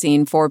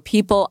 vaccine for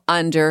people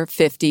under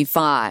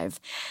 55.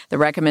 The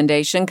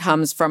recommendation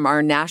comes from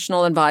our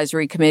National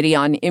Advisory Committee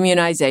on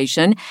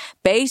Immunization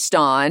based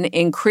on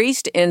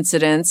increased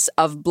incidence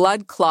of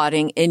blood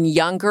clotting in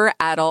younger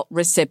adult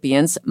recipients,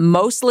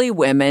 mostly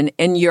women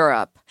in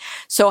Europe.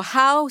 So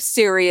how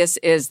serious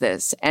is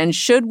this? And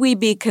should we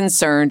be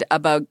concerned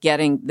about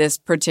getting this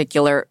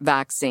particular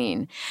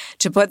vaccine?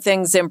 To put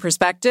things in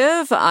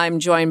perspective, I'm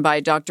joined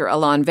by Dr.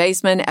 Alon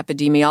Vaisman,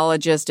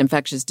 epidemiologist,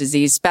 infectious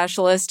disease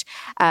specialist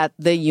at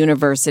the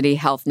University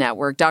Health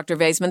Network. Dr.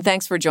 Vaisman,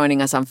 thanks for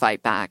joining us on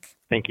Fight Back.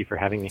 Thank you for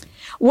having me.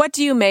 What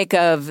do you make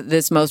of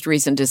this most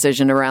recent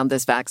decision around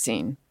this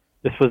vaccine?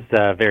 This was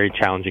a very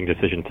challenging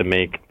decision to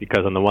make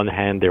because on the one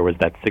hand, there was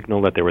that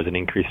signal that there was an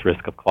increased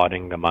risk of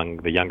clotting among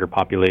the younger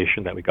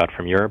population that we got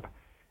from Europe.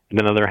 And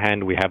on the other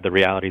hand, we have the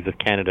realities of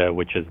Canada,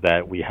 which is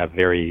that we have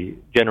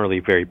generally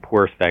very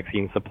poor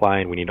vaccine supply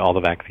and we need all the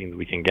vaccines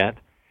we can get.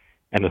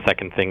 And the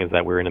second thing is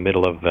that we're in the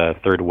middle of the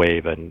third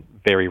wave and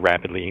very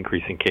rapidly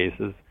increasing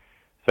cases.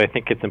 So I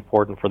think it's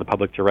important for the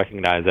public to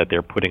recognize that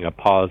they're putting a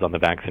pause on the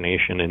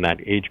vaccination in that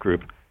age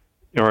group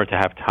in order to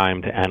have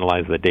time to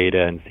analyze the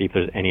data and see if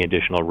there's any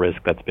additional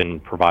risk that's been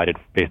provided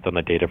based on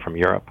the data from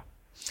Europe.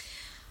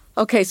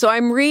 Okay, so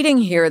I'm reading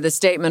here the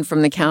statement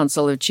from the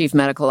Council of Chief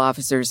Medical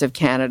Officers of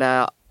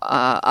Canada,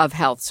 of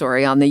Health,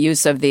 on the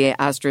use of the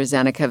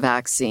AstraZeneca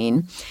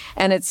vaccine.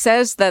 And it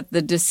says that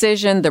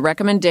the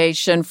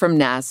recommendation from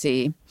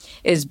NACI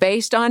is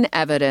based on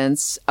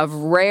evidence of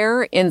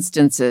rare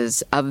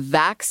instances of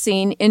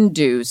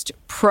vaccine-induced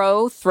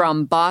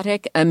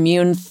prothrombotic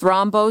immune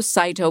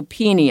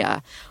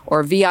thrombocytopenia,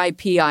 or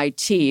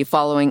VIPIT,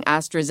 following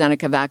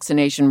AstraZeneca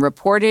vaccination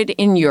reported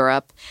in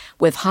Europe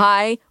with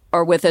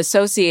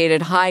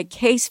associated high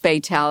case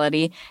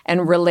fatality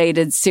and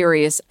related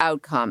serious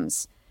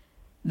outcomes.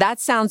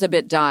 That sounds a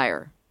bit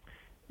dire.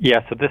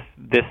 Yeah, so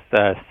this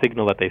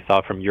signal that they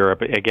saw from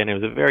Europe, again, it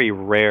was a very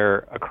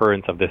rare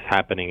occurrence of this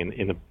happening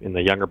in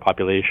the younger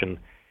population.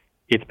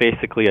 It's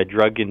basically a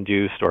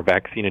drug-induced or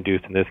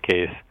vaccine-induced, in this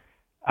case,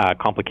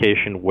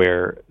 complication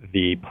where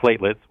the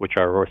platelets, which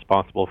are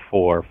responsible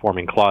for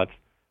forming clots,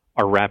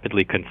 are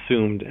rapidly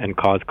consumed and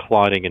cause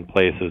clotting in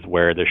places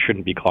where there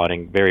shouldn't be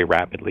clotting very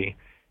rapidly.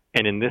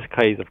 And in this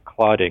case of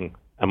clotting,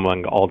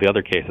 among all the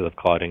other cases of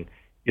clotting,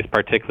 is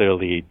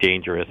particularly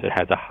dangerous. It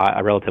has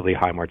a relatively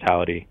high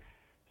mortality.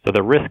 So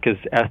the risk is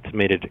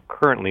estimated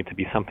currently to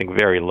be something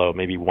very low,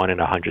 maybe 1 in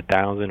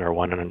 100,000 or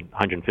 1 in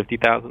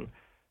 150,000,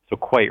 so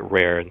quite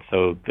rare. And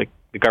so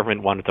the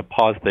government wanted to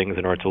pause things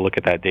in order to look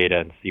at that data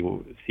and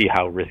see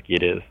how risky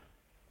it is.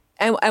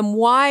 And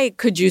why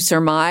could you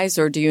surmise,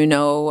 or do you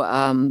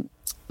know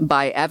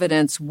by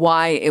evidence,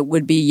 why it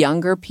would be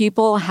younger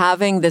people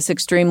having this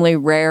extremely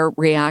rare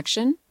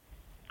reaction?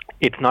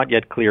 It's not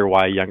yet clear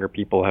why younger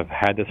people have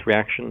had this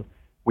reaction.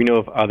 We know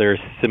of other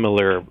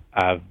similar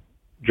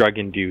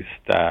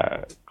drug-induced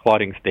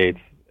clotting states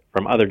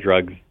from other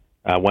drugs,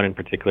 one in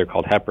particular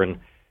called heparin,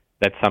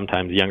 that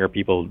sometimes younger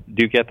people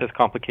do get this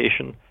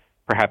complication.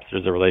 Perhaps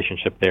there's a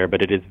relationship there,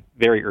 but it is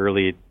very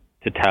early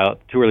to tell,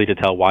 too early to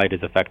tell why it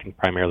is affecting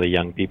primarily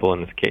young people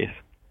in this case.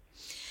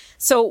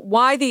 So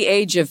why the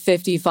age of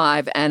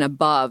 55 and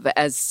above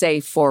as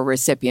safe for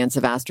recipients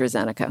of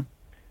AstraZeneca?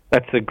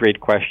 That's a great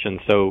question.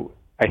 So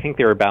I think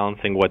they were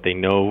balancing what they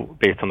know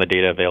based on the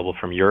data available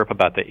from Europe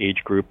about the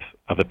age group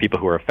of the people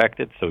who are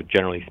affected. So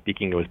generally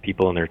speaking, it was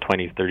people in their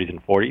 20s, 30s,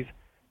 and 40s.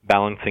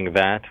 Balancing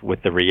that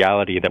with the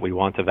reality that we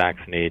want to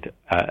vaccinate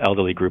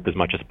elderly group as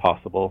much as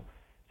possible,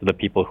 so the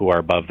people who are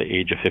above the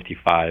age of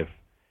 55.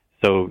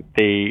 So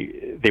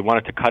they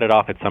wanted to cut it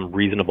off at some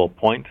reasonable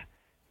point.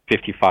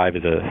 55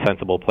 is a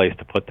sensible place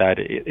to put that.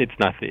 It's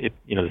not,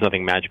 there's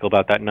nothing magical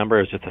about that number.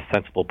 It's just a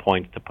sensible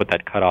point to put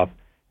that cutoff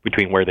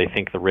between where they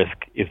think the risk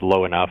is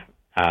low enough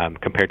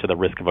compared to the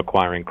risk of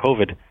acquiring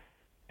COVID,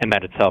 and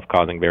that itself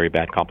causing very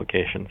bad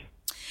complications.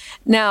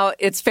 Now,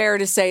 it's fair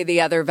to say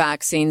the other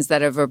vaccines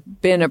that have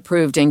been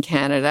approved in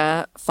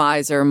Canada,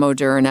 Pfizer,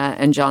 Moderna,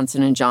 and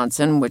Johnson &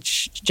 Johnson,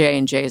 which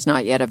J&J is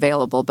not yet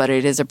available, but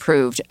it is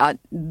approved.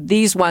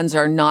 These ones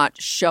are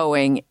not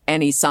showing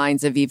any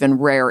signs of even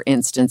rare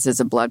instances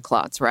of blood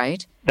clots,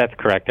 right? That's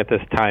correct. At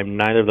this time,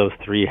 neither of those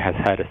three has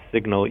had a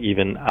signal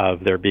even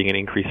of there being an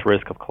increased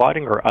risk of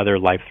clotting or other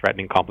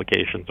life-threatening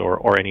complications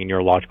or any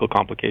neurological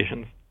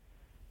complications.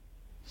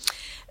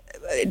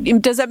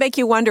 Does that make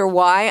you wonder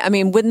why? I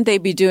mean, wouldn't they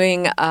be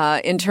doing,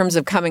 in terms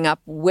of coming up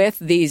with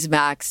these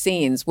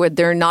vaccines, would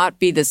there not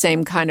be the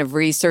same kind of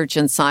research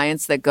and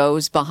science that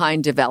goes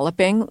behind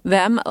developing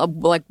them?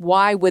 Like,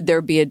 why would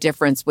there be a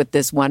difference with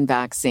this one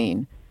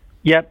vaccine?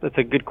 Yeah, that's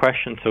a good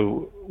question.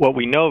 So what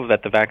we know is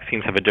that the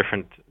vaccines have a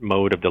different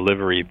mode of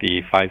delivery.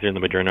 The Pfizer and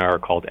the Moderna are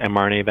called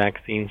mRNA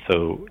vaccines,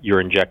 so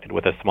you're injected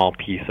with a small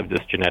piece of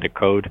this genetic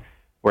code,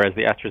 whereas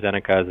the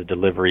AstraZeneca is a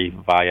delivery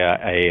via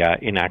a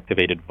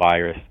inactivated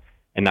virus.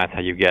 And that's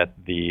how you get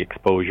the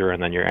exposure,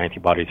 and then your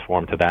antibodies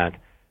form to that.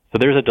 So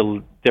there's a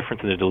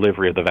difference in the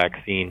delivery of the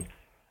vaccine.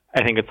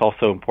 I think it's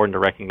also important to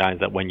recognize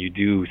that when you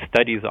do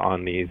studies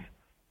on these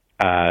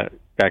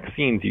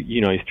vaccines,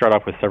 you start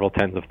off with several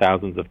tens of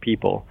thousands of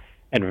people,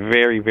 and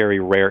very,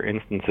 very rare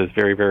instances,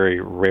 very, very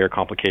rare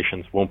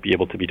complications won't be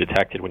able to be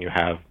detected when you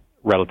have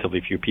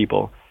relatively few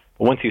people.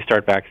 But once you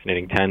start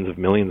vaccinating tens of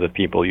millions of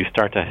people, you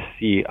start to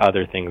see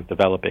other things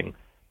developing,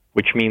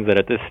 which means that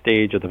at this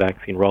stage of the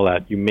vaccine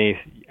rollout, you may,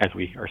 as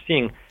we are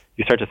seeing,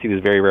 you start to see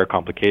these very rare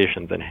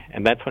complications.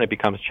 And that's when it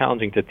becomes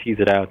challenging to tease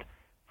it out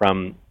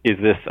from, is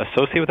this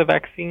associated with the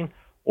vaccine,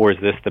 or is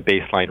this the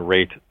baseline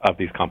rate of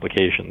these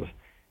complications?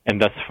 And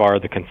thus far,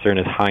 the concern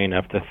is high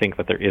enough to think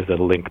that there is a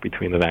link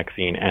between the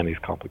vaccine and these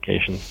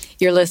complications.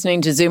 You're listening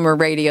to Zoomer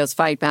Radio's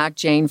Fight Back.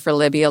 Jane for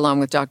Libby, along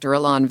with Dr.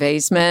 Ilan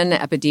Vaisman,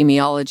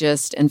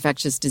 epidemiologist,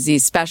 infectious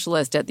disease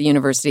specialist at the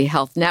University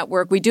Health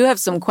Network. We do have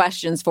some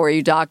questions for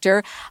you,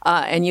 Doctor,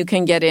 and you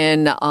can get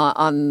in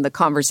on the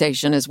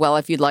conversation as well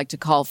if you'd like to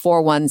call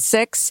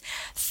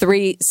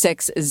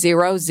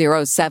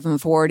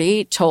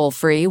 416-360-0740, toll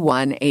free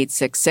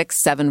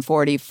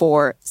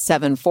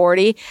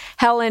 1-866-740-4740.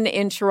 Helen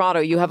in Toronto,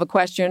 you have a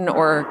question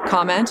or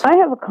comment? I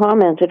have a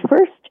comment. At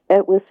first,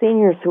 it was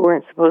seniors who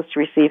weren't supposed to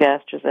receive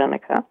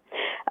AstraZeneca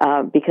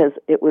because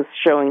it was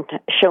shown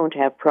to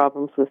have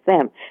problems with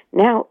them.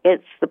 Now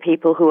it's the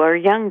people who are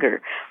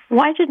younger.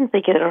 Why didn't they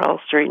get it all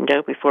straightened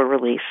out before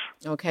release?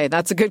 Okay,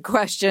 that's a good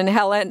question.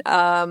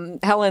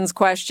 Helen's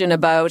question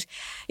about,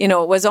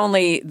 it was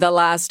only the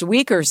last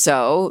week or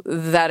so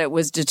that it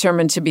was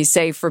determined to be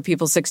safe for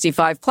people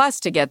 65 plus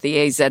to get the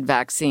AZ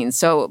vaccine.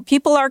 So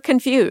people are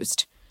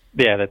confused.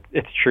 Yeah,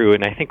 it's true.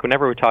 And I think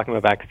whenever we're talking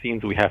about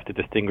vaccines, we have to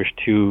distinguish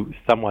two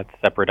somewhat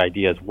separate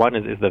ideas. One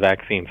is the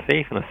vaccine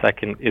safe? And the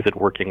second, is it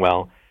working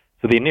well?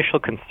 So the initial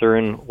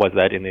concern was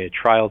that in the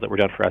trials that were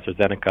done for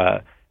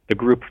AstraZeneca, the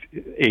group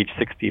age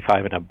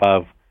 65 and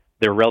above,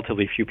 there were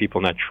relatively few people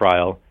in that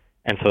trial.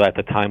 And so at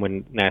the time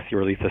when NACI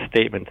released a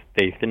statement,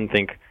 they didn't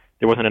think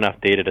there wasn't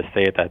enough data to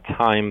say at that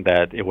time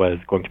that it was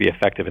going to be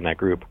effective in that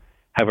group.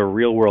 However,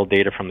 real-world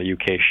data from the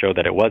UK showed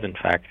that it was, in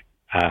fact,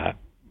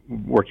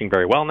 working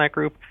very well in that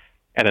group,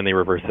 and then they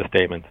reversed the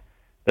statement.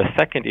 The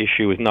second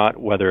issue is not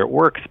whether it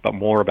works, but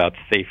more about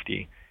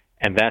safety.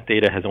 And that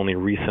data has only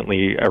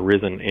recently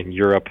arisen in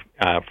Europe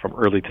from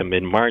early to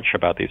mid-March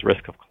about these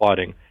risks of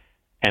clotting,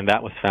 and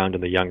that was found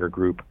in the younger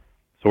group.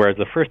 So whereas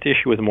the first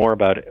issue was more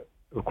about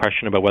a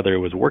question about whether it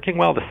was working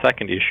well, the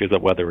second issue is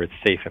about whether it's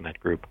safe in that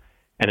group.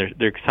 And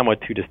they're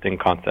somewhat two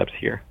distinct concepts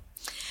here.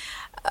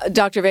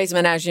 Dr.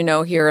 Vaisman, as you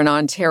know, here in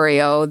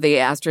Ontario, the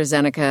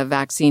AstraZeneca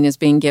vaccine is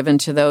being given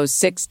to those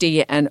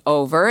 60 and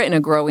over in a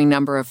growing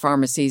number of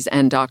pharmacies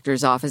and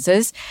doctors'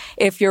 offices.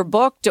 If you're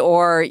booked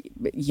or,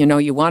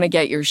 you want to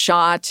get your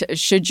shot,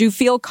 should you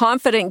feel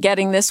confident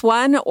getting this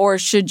one, or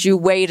should you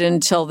wait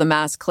until the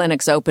mass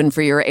clinics open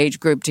for your age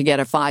group to get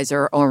a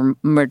Pfizer or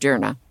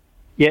Moderna?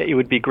 Yeah, it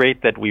would be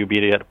great that we would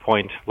be at a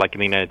point like in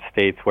the United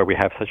States where we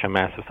have such a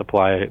massive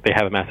supply. They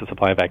have a massive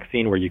supply of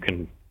vaccine where you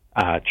can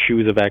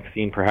choose a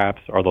vaccine,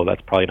 perhaps, although that's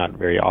probably not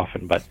very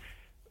often, but,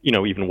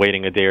 even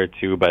waiting a day or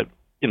two. But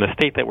in the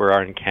state that we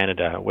are in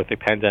Canada, with the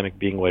pandemic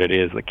being what it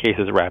is, the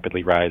cases are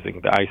rapidly rising,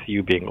 the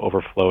ICU being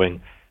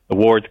overflowing, the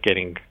wards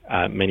getting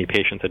many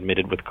patients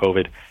admitted with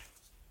COVID,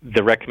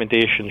 the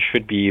recommendation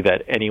should be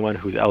that anyone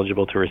who's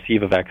eligible to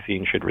receive a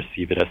vaccine should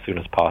receive it as soon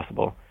as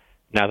possible.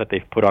 Now that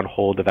they've put on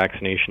hold the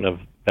vaccination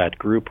of that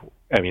group,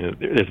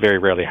 it's very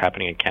rarely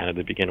happening in Canada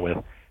to begin with.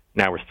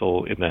 Now we're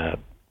still in the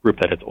group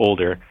that is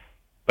older.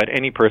 But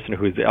any person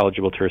who is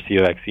eligible to receive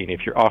a vaccine,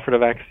 if you're offered a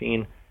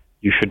vaccine,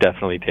 you should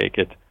definitely take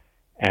it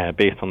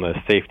based on the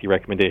safety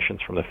recommendations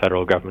from the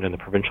federal government and the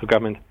provincial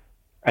government.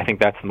 I think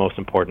that's the most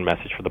important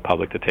message for the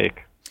public to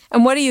take.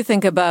 And what do you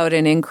think about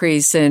an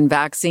increase in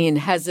vaccine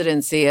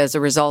hesitancy as a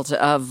result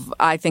of,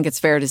 I think it's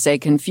fair to say,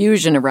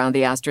 confusion around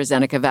the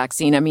AstraZeneca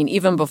vaccine?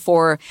 Even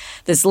before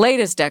this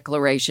latest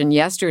declaration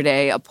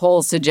yesterday, a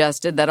poll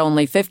suggested that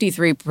only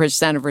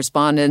 53% of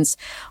respondents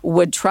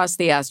would trust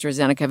the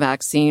AstraZeneca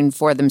vaccine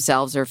for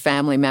themselves or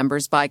family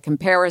members. By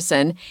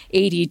comparison,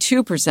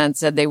 82%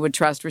 said they would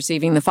trust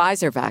receiving the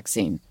Pfizer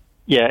vaccine.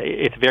 Yeah,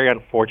 it's very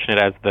unfortunate,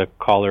 as the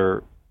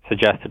caller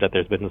suggested, that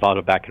there's been a lot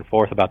of back and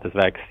forth about this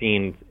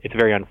vaccine. It's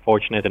very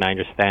unfortunate, and I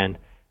understand.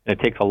 And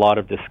it takes a lot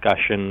of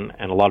discussion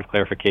and a lot of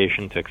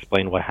clarification to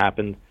explain what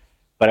happened.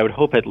 But I would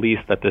hope at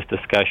least that this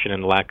discussion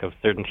and lack of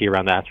certainty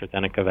around the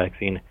AstraZeneca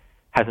vaccine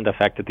hasn't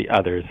affected the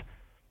others.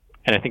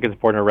 And I think it's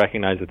important to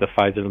recognize that the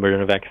Pfizer and the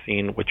Moderna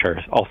vaccine, which are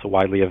also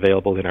widely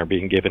available and are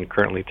being given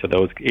currently to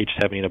those age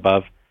 70 and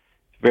above,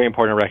 it's very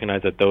important to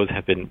recognize that those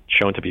have been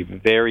shown to be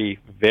very,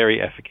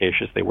 very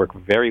efficacious. They work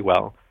very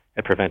well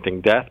at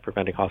preventing death,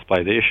 preventing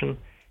hospitalization,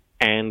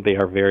 and they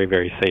are very,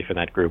 very safe in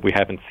that group. We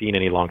haven't seen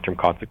any long-term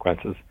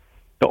consequences.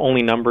 The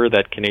only number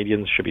that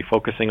Canadians should be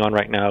focusing on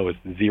right now is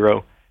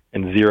 0,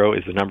 and 0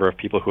 is the number of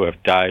people who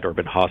have died or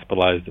been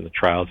hospitalized in the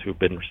trials who've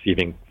been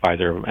receiving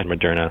Pfizer and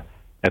Moderna.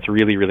 That's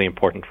really, really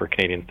important for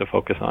Canadians to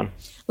focus on.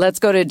 Let's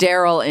go to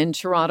Daryl in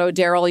Toronto.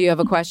 Daryl, you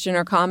have a question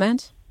or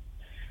comment?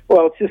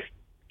 Well, it's just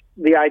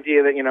the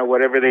idea that,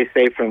 whatever they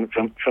say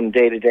from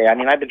day to day.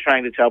 I've been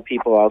trying to tell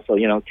people also,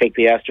 take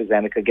the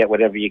AstraZeneca, get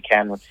whatever you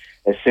can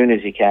as soon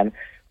as you can.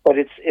 But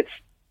it's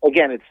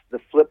the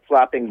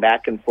flip-flopping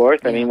back and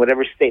forth.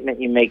 Whatever statement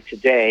you make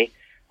today,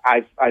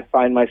 I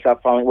find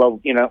myself following,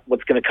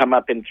 what's going to come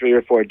up in 3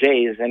 or 4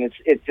 days. And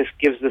it just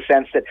gives the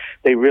sense that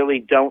they really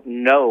don't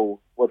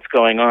know what's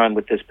going on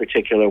with this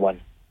particular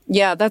one.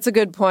 Yeah, that's a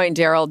good point,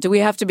 Daryl. Do we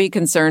have to be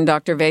concerned,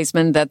 Dr.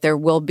 Vaisman, that there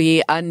will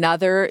be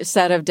another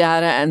set of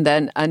data and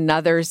then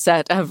another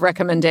set of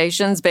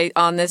recommendations based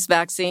on this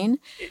vaccine?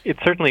 It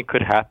certainly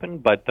could happen,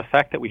 but the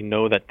fact that we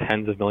know that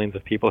tens of millions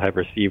of people have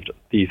received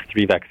these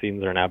 3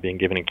 vaccines that are now being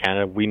given in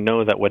Canada, we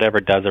know that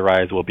whatever does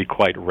arise will be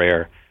quite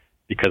rare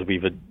because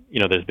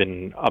there's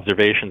been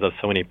observations of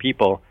so many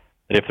people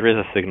that if there is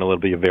a signal,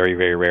 it'll be a very,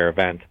 very rare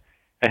event.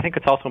 I think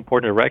it's also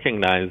important to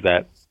recognize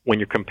that when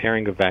you're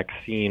comparing a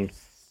vaccine,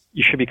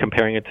 you should be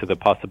comparing it to the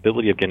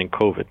possibility of getting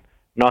COVID,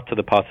 not to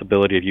the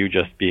possibility of you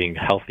just being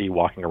healthy,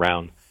 walking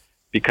around,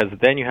 because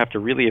then you have to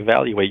really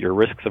evaluate your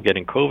risks of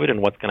getting COVID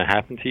and what's going to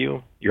happen to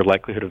you, your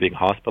likelihood of being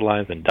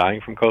hospitalized and dying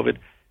from COVID,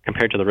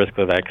 compared to the risk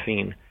of a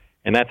vaccine.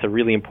 And that's a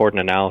really important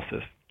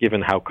analysis,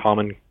 given how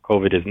common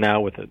COVID is now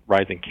with the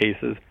rising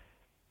cases.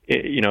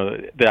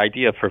 The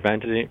idea of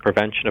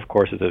prevention, of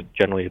course, is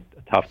generally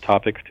a tough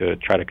topic to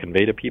try to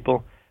convey to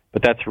people.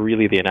 But that's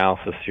really the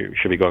analysis you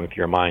should be going through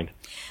your mind.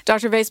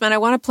 Dr. Vaisman, I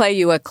want to play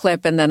you a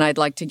clip, and then I'd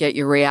like to get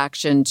your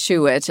reaction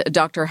to it.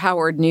 Dr.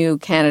 Howard New,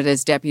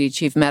 Canada's Deputy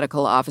Chief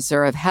Medical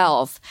Officer of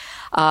Health,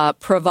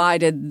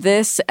 provided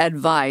this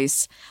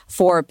advice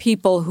for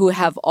people who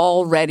have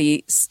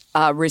already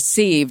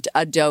received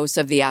a dose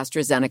of the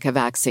AstraZeneca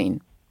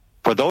vaccine.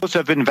 For those who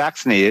have been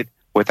vaccinated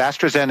with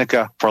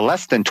AstraZeneca for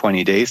less than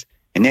 20 days,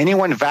 and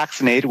anyone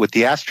vaccinated with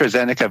the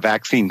AstraZeneca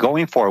vaccine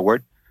going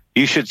forward,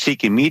 you should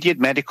seek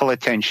immediate medical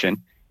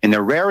attention in the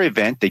rare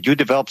event that you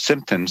develop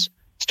symptoms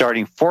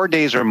starting 4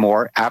 days or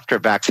more after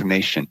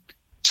vaccination,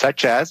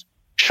 such as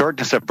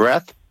shortness of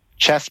breath,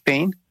 chest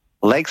pain,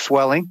 leg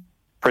swelling,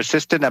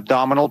 persistent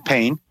abdominal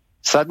pain,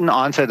 sudden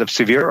onset of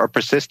severe or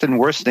persistent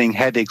worsening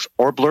headaches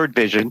or blurred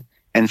vision,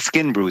 and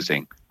skin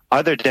bruising,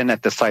 other than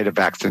at the site of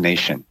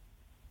vaccination.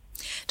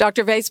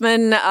 Dr.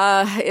 Vaisman,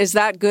 is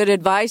that good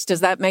advice?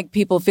 Does that make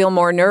people feel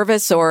more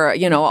nervous, or,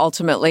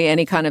 ultimately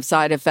any kind of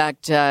side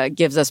effect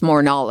gives us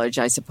more knowledge,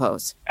 I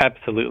suppose?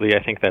 Absolutely.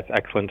 I think that's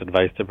excellent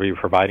advice to be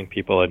providing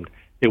people. And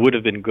it would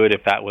have been good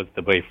if that was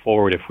the way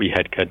forward, if we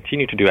had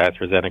continued to do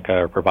AstraZeneca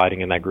or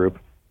providing in that group.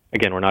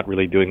 Again, we're not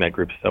really doing that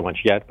group so much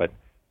yet,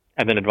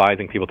 and then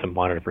advising people to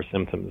monitor for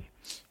symptoms,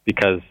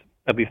 because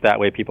at least that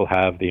way people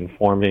have the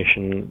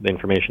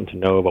information to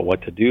know about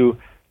what to do,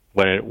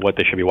 what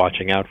they should be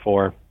watching out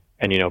for.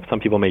 And, some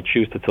people may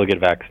choose to still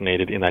get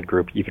vaccinated in that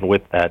group, even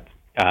with that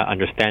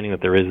understanding that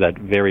there is that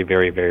very,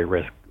 very, very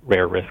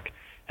rare risk.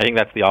 I think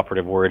that's the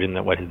operative word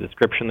in what his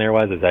description there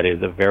was, is that it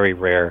is a very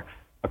rare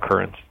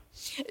occurrence.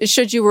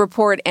 Should you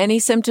report any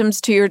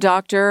symptoms to your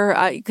doctor?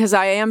 Because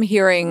I am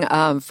hearing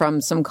from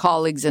some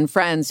colleagues and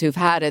friends who've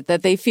had it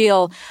that they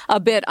feel a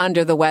bit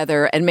under the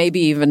weather and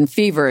maybe even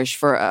feverish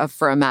for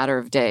a matter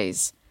of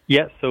days.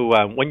 Yeah,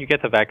 so when you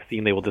get the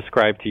vaccine, they will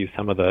describe to you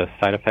some of the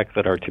side effects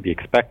that are to be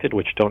expected,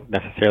 which don't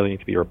necessarily need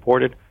to be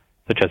reported,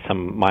 such as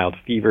some mild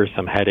fever,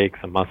 some headaches,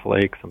 some muscle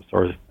aches, some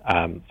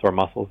sore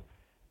muscles.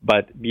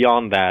 But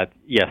beyond that,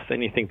 yes,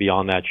 anything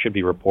beyond that should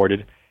be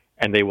reported,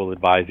 and they will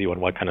advise you on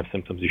what kind of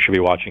symptoms you should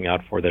be watching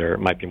out for that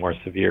might be more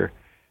severe.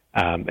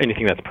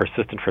 Anything that's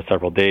persistent for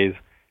several days.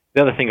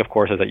 The other thing, of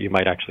course, is that you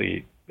might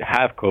actually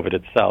have COVID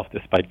itself,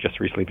 despite just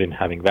recently been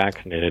having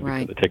vaccinated,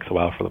 right, because it takes a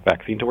while for the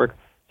vaccine to work.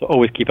 So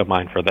always keep in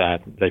mind for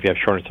that if you have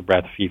shortness of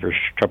breath, fever,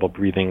 trouble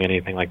breathing,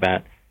 anything like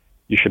that,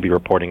 you should be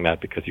reporting that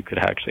because you could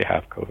actually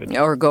have COVID.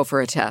 Or go for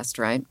a test,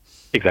 right?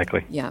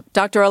 Exactly. Yeah.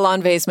 Dr.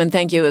 Alon Vaisman,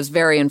 thank you. It was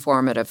very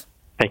informative.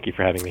 Thank you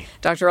for having me.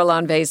 Dr.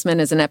 Alon Vaisman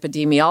is an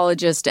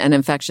epidemiologist and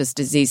infectious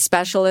disease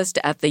specialist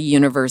at the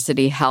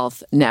University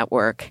Health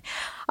Network.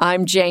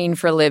 I'm Jane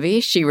for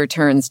Libby. She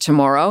returns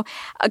tomorrow.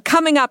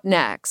 Coming up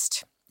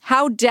next,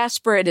 how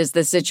desperate is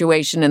the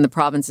situation in the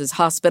province's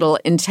hospital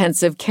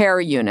intensive care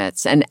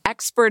units? An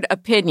expert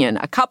opinion,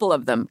 a couple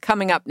of them,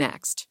 coming up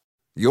next.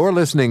 You're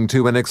listening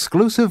to an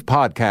exclusive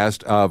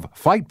podcast of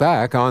Fight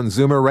Back on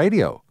Zoomer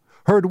Radio.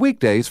 Heard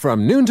weekdays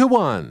from noon to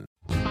 1.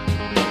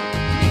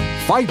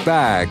 Fight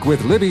Back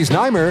with Libby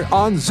Znaimer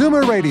on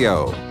Zoomer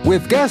Radio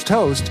with guest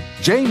host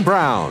Jane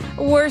Brown.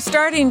 We're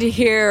starting to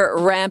hear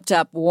ramped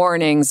up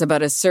warnings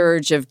about a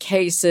surge of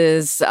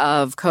cases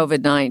of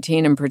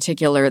COVID-19, in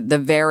particular the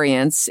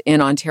variants in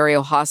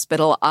Ontario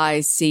hospital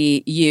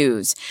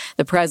ICUs.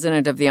 The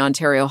president of the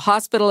Ontario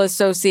Hospital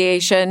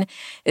Association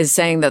is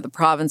saying that the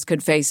province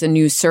could face a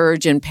new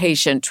surge in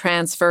patient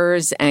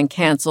transfers and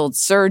canceled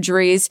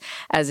surgeries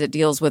as it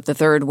deals with the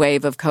third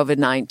wave of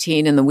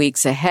COVID-19 in the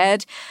weeks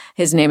ahead.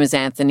 His name is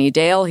Anthony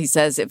Dale. He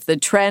says if the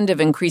trend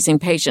of increasing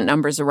patient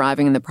numbers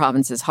arriving in the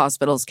province's hospitals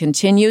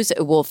continues,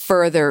 it will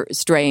further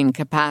strain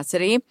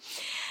capacity.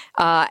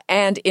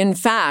 And in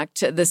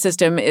fact, the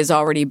system is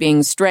already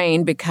being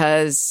strained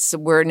because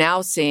they're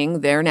now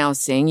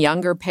seeing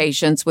younger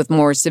patients with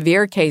more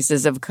severe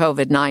cases of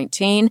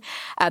COVID-19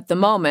 at the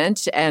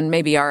moment. And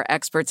maybe our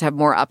experts have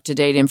more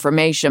up-to-date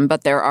information,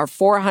 but there are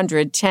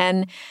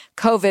 410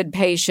 COVID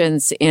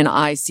patients in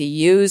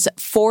ICUs,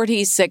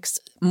 46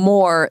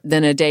 more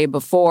than a day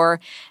before,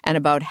 and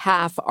about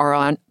half are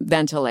on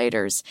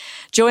ventilators.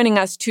 Joining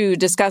us to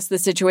discuss the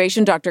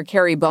situation, Dr.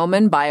 Carrie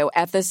Bowman,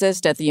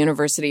 bioethicist at the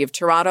University of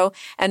Toronto,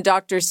 and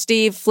Dr.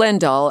 Steve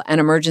Flindle, an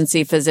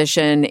emergency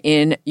physician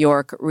in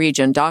York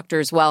Region.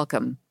 Doctors,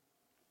 welcome.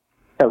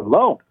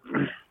 Hello.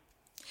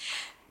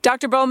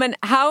 Dr. Bowman,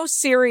 how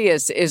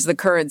serious is the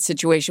current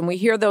situation? We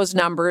hear those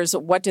numbers.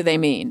 What do they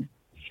mean?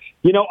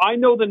 You know, I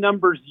know the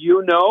numbers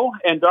you know,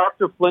 and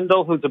Dr.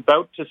 Flindle, who's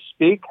about to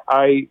speak,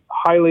 I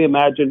highly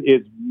imagine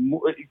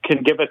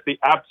can give us the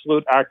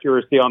absolute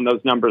accuracy on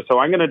those numbers. So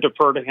I'm going to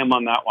defer to him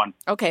on that one.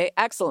 Okay,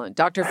 excellent.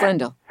 Dr.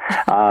 Flindle.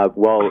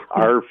 Well,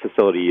 our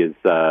facility is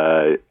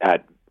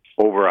at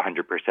over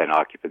 100%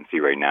 occupancy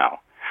right now.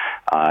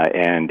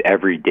 And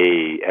every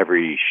day,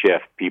 every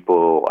shift,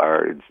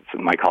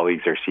 my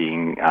colleagues are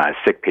seeing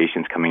sick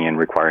patients coming in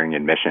requiring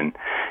admission,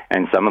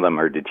 and some of them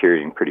are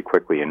deteriorating pretty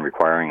quickly and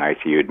requiring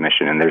ICU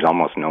admission, and there's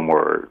almost no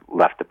more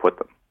left to put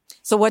them.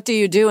 So what do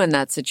you do in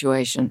that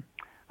situation?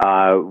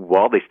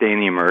 Well, they stay in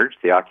the emerge.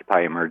 They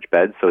occupy emerge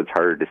beds, so it's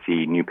harder to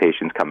see new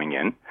patients coming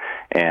in.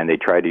 And they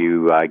try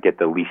to get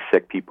the least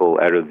sick people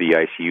out of the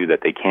ICU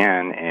that they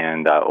can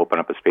and open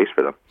up a space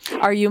for them.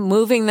 Are you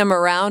moving them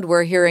around?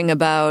 We're hearing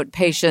about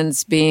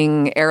patients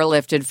being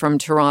airlifted from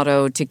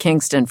Toronto to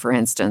Kingston, for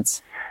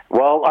instance.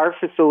 Well, our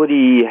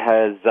facility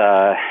has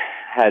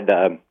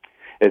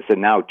it's a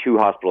now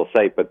 2-hospital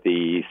site, but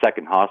the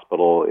second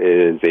hospital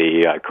is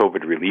a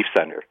COVID relief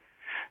center.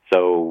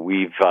 So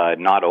we've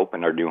not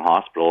opened our new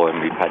hospital, and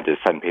we've had to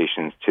send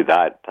patients to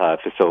that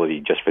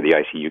facility just for the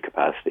ICU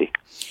capacity.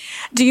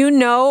 Do you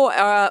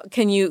know,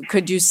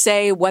 could you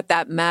say what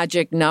that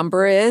magic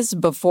number is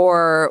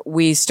before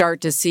we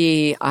start to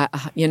see,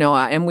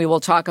 and we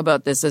will talk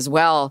about this as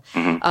well,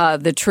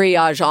 the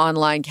triage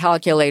online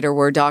calculator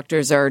where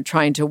doctors are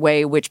trying to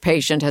weigh which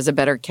patient has a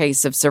better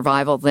case of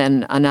survival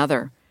than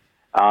another?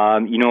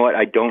 You know what?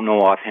 I don't know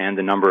offhand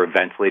the number of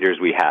ventilators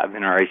we have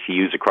in our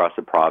ICUs across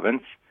the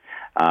province.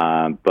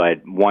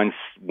 But once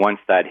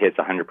that hits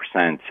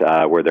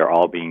 100%, where they're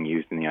all being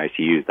used in the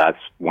ICUs, that's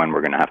when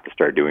we're going to have to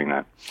start doing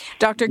that.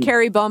 Dr.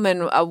 Carrie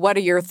Bowman, what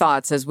are your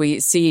thoughts as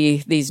we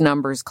see these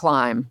numbers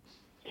climb?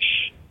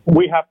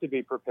 We have to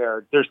be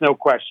prepared. There's no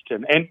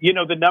question. And,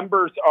 the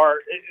numbers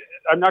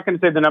I'm not going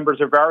to say the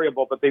numbers are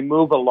variable, but they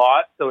move a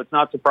lot. So it's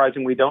not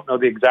surprising we don't know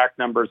the exact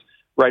numbers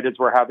right as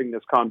we're having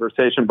this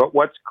conversation. But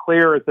what's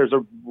clear is there's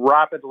a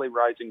rapidly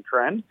rising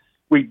trend.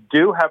 We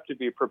do have to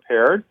be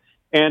prepared.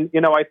 And,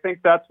 I think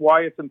that's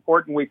why it's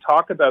important we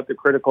talk about the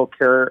critical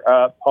care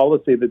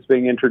policy that's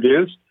being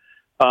introduced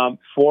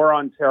for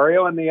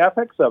Ontario and the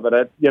ethics of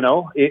it,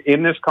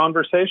 in this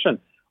conversation.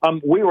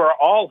 We were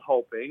all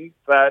hoping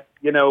that,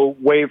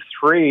 wave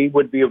 3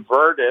 would be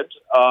averted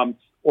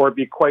or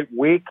be quite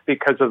weak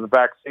because of the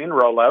vaccine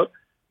rollout.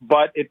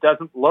 But it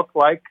doesn't look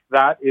like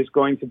that is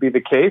going to be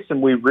the case,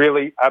 and we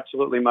really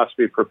absolutely must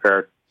be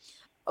prepared.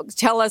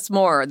 Tell us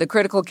more. The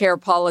critical care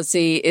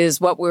policy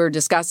is what we're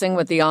discussing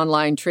with the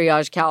online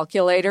triage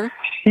calculator?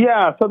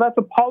 Yeah, so that's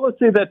a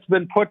policy that's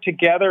been put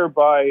together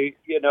by,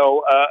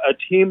 a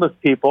team of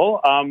people,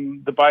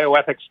 the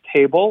bioethics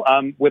table,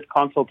 with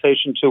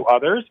consultation to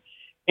others.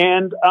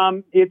 And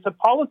it's a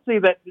policy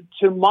that,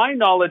 to my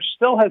knowledge,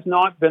 still has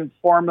not been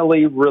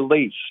formally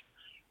released.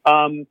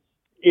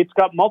 It's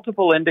got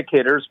multiple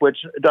indicators, which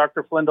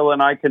Dr. Flindle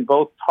and I can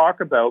both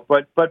talk about,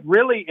 but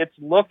really it's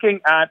looking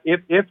at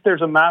if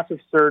there's a massive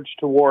surge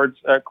towards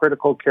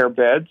critical care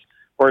beds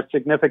or a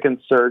significant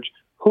surge,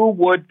 who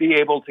would be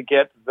able to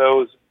get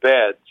those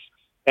beds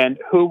and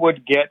who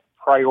would get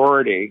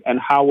priority and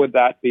how would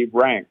that be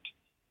ranked?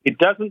 It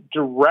doesn't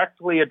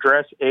directly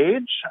address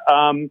age,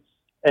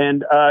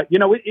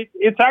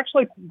 it's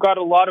actually got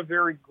a lot of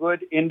very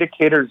good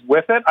indicators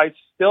with it. I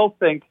still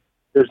think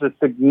there's a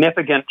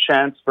significant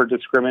chance for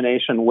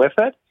discrimination with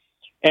it.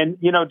 And,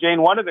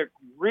 Jane, one of the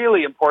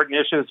really important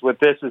issues with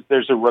this is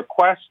there's a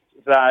request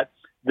that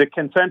the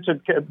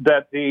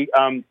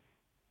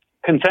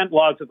consent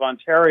laws of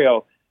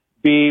Ontario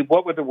be,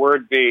 what would the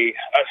word be?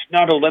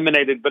 Not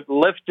eliminated, but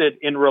lifted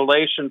in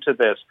relation to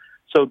this.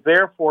 So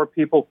therefore,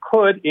 people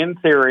could, in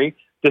theory,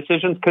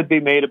 decisions could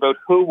be made about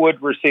who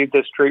would receive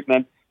this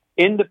treatment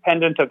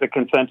independent of the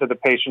consent of the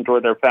patient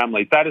or their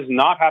family. That is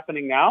not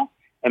happening now.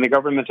 And the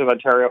government of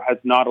Ontario has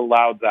not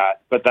allowed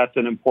that. But that's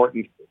an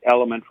important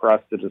element for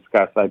us to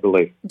discuss, I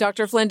believe.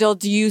 Dr. Flindle,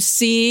 do you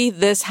see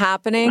this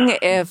happening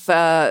if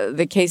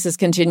the cases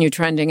continue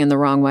trending in the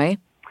wrong way?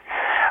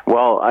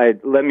 Well,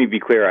 let me be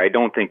clear. I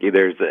don't think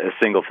there's a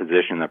single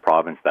physician in the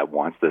province that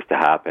wants this to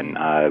happen.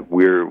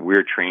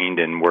 We're trained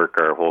and work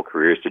our whole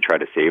careers to try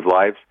to save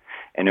lives.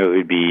 And it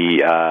would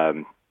be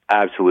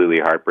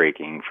absolutely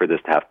heartbreaking for this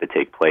to have to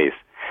take place.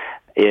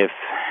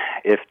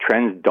 If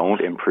trends don't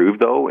improve,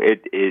 though,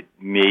 it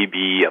may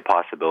be a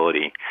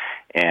possibility.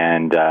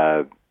 And,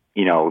 the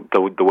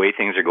way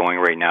things are going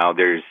right now,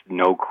 there's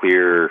no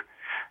clear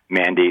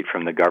mandate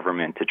from the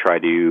government to try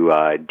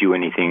to do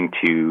anything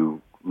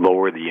to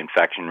lower the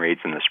infection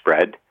rates and the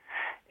spread.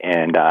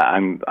 And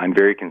I'm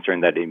very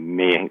concerned that it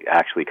may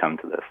actually come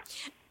to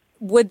this.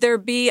 Would there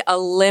be a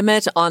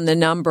limit on the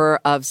number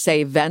of,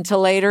 say,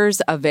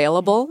 ventilators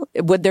available?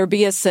 Would there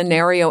be a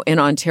scenario in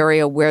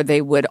Ontario where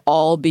they would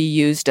all be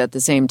used at the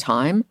same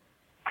time?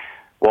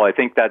 Well, I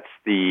think that's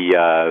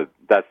the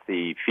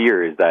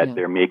fear, is that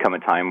there may come a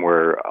time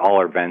where all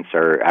our vents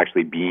are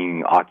actually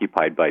being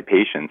occupied by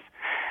patients.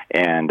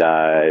 And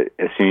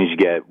as soon as you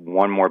get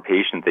one more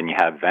patient than you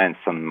have vents,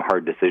 some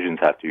hard decisions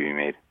have to be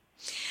made.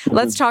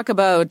 Let's talk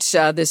about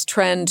this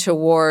trend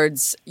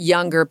towards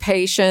younger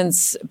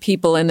patients,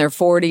 people in their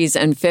 40s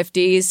and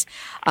 50s,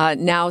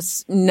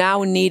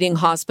 now needing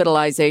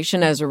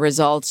hospitalization as a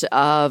result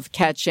of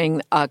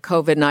catching a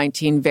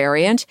COVID-19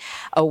 variant,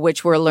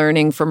 which we're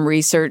learning from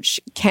research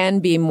can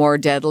be more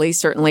deadly,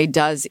 certainly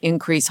does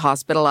increase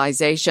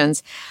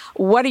hospitalizations.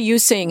 What are you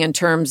seeing in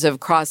terms of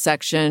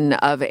cross-section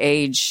of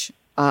age,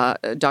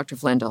 Dr.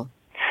 Flindle?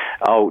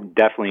 Oh,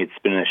 definitely. It's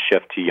been a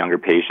shift to younger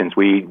patients.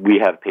 We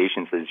have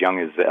patients as young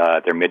as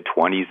their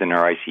mid-20s in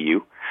our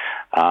ICU.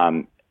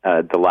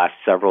 The last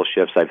several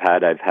shifts I've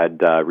had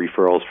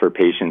referrals for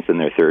patients in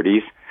their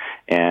 30s,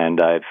 and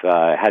I've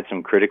had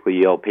some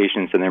critically ill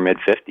patients in their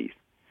mid-50s.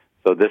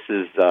 So this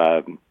is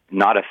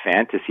not a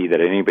fantasy that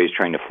anybody's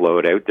trying to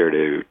float out there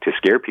to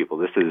scare people.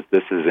 This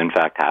is in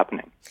fact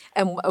happening.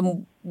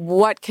 And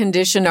what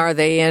condition are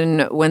they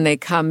in when they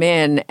come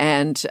in,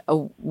 and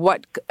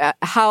what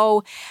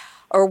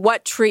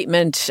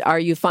treatment are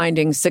you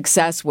finding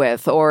success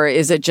with, or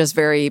is it just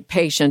very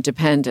patient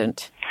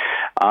dependent?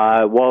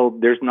 Well,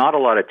 there's not a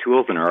lot of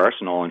tools in our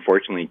arsenal,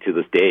 unfortunately, to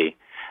this day.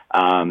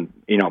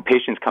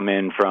 Patients come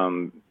in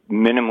from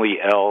minimally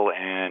ill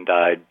and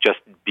just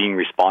being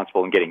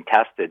responsible and getting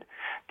tested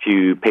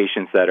to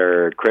patients that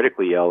are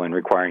critically ill and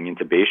requiring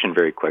intubation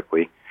very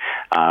quickly.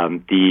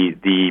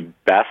 The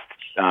best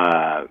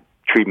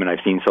treatment I've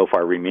seen so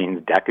far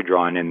remains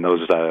Decadron in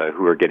those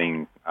who are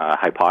getting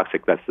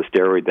hypoxic. That's the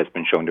steroid that's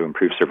been shown to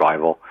improve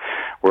survival.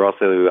 We're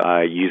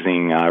also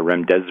using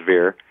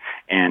remdesivir,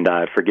 and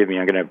forgive me,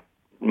 I'm going to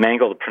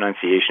mangle the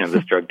pronunciation of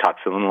this drug,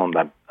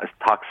 toximilumab,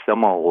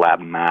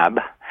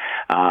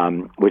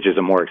 which is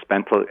a more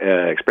experimental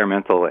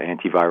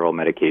antiviral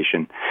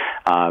medication.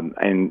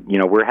 And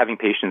we're having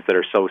patients that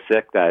are so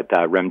sick that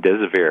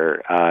remdesivir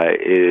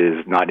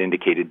is not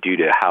indicated due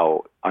to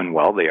how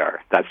unwell they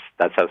are. That's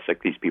how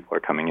sick these people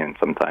are coming in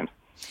sometimes.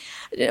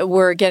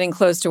 We're getting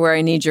close to where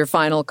I need your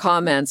final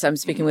comments. I'm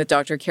speaking with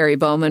Dr. Carrie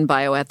Bowman,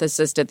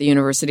 bioethicist at the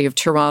University of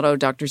Toronto,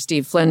 Dr.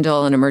 Steve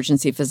Flindle, an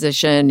emergency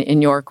physician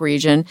in York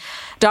Region.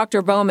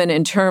 Dr. Bowman,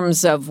 in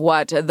terms of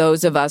what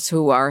those of us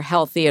who are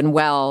healthy and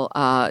well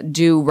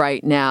do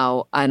right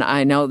now, and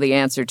I know the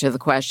answer to the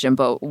question,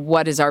 but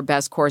what is our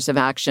best course of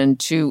action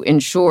to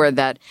ensure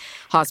that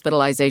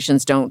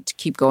hospitalizations don't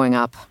keep going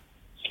up?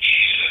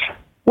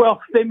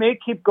 Well, they may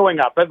keep going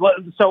up, but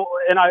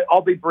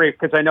I'll be brief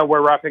because I know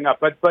we're wrapping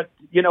up. But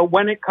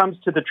when it comes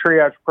to the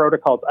triage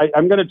protocols,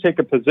 I'm going to take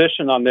a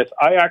position on this.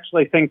 I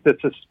actually think the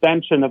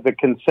suspension of the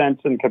consent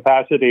and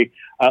capacity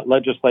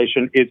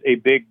legislation is a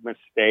big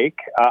mistake.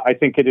 I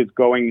think it is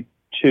going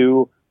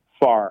too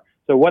far.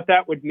 So what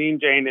that would mean,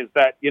 Jane, is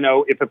that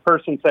if a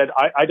person said,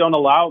 "I don't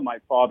allow my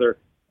father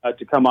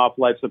to come off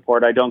life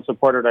support. I don't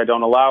support it. I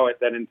don't allow it,"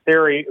 then in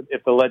theory,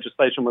 if the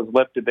legislation was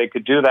lifted, they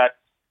could do that.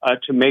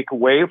 To make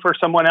way for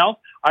someone else.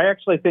 I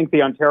actually think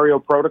the Ontario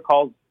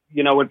protocols,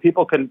 when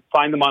people can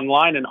find them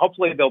online, and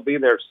hopefully they'll be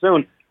there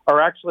soon, are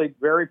actually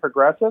very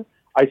progressive.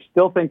 I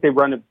still think they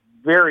run a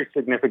very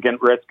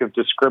significant risk of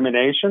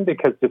discrimination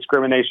because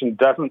discrimination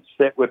doesn't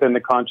sit within the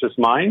conscious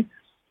mind.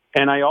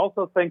 And I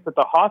also think that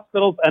the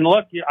hospitals, and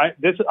look,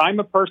 I'm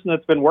a person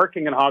that's been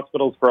working in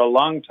hospitals for a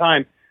long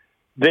time.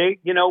 They,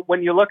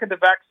 when you look at the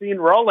vaccine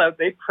rollout,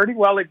 they pretty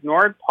well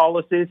ignored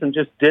policies and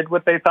just did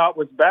what they thought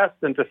was best.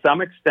 And to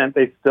some extent,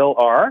 they still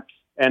are.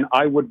 And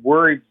I would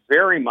worry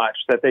very much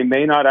that they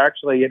may not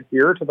actually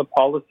adhere to the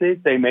policies.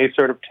 They may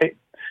sort of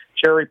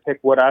cherry pick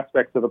what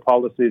aspects of the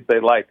policies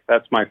they like.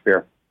 That's my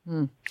fear.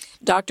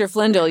 Dr.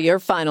 Flindle, your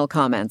final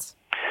comments.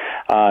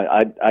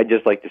 I'd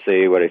just like to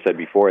say what I said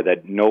before,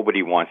 that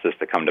nobody wants this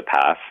to come to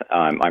pass.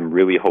 I'm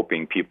really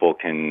hoping people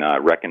can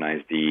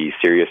recognize the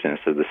seriousness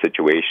of the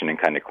situation and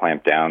kind of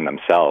clamp down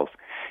themselves,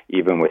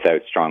 even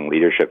without strong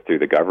leadership through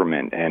the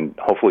government. And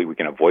hopefully we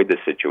can avoid this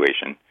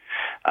situation.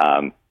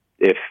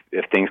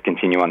 If things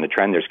continue on the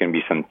trend, there's going to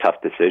be some tough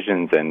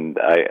decisions. And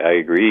I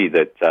agree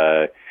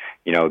that,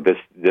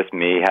 this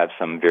may have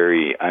some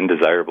very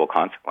undesirable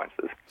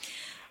consequences.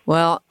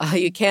 Well,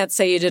 you can't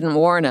say you didn't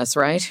warn us,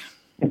 right?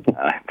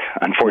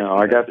 Unfortunately, no,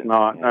 I guess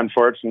not.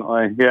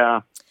 Unfortunately,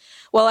 yeah.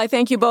 Well, I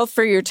thank you both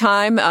for your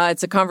time.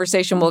 It's a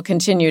conversation we'll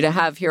continue to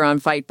have here on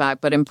Fight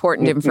Back, but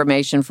important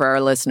information for our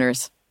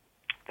listeners.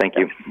 Thank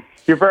you.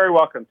 You're very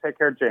welcome. Take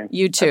care, Jane.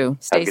 You too.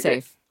 Stay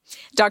safe.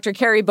 Dr.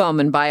 Carrie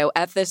Bowman,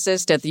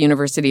 bioethicist at the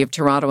University of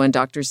Toronto, and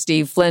Dr.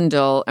 Steve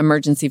Flindle,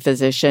 emergency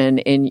physician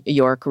in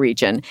York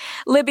Region.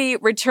 Libby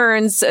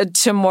returns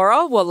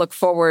tomorrow. We'll look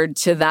forward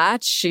to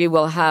that. She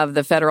will have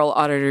the Federal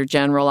Auditor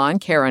General on,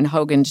 Karen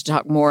Hogan, to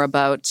talk more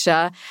about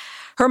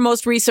her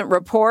most recent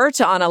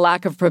report on a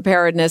lack of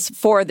preparedness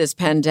for this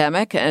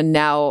pandemic, and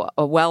now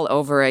well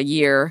over a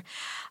year.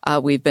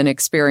 we've been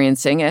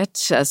experiencing it.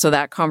 So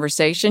that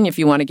conversation, if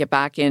you want to get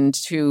back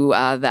into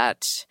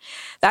that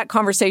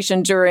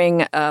conversation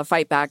during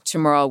Fight Back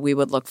tomorrow, we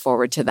would look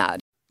forward to that.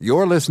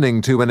 You're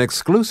listening to an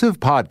exclusive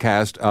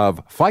podcast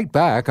of Fight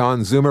Back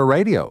on Zoomer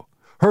Radio.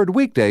 Heard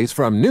weekdays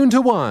from noon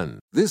to 1.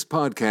 This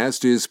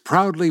podcast is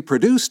proudly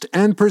produced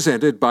and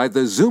presented by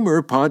the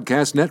Zoomer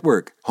Podcast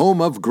Network, home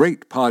of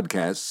great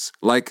podcasts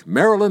like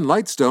Marilyn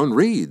Lightstone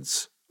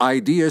Reads,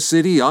 Idea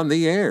City on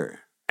the Air,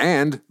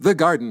 and The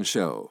Garden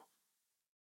Show.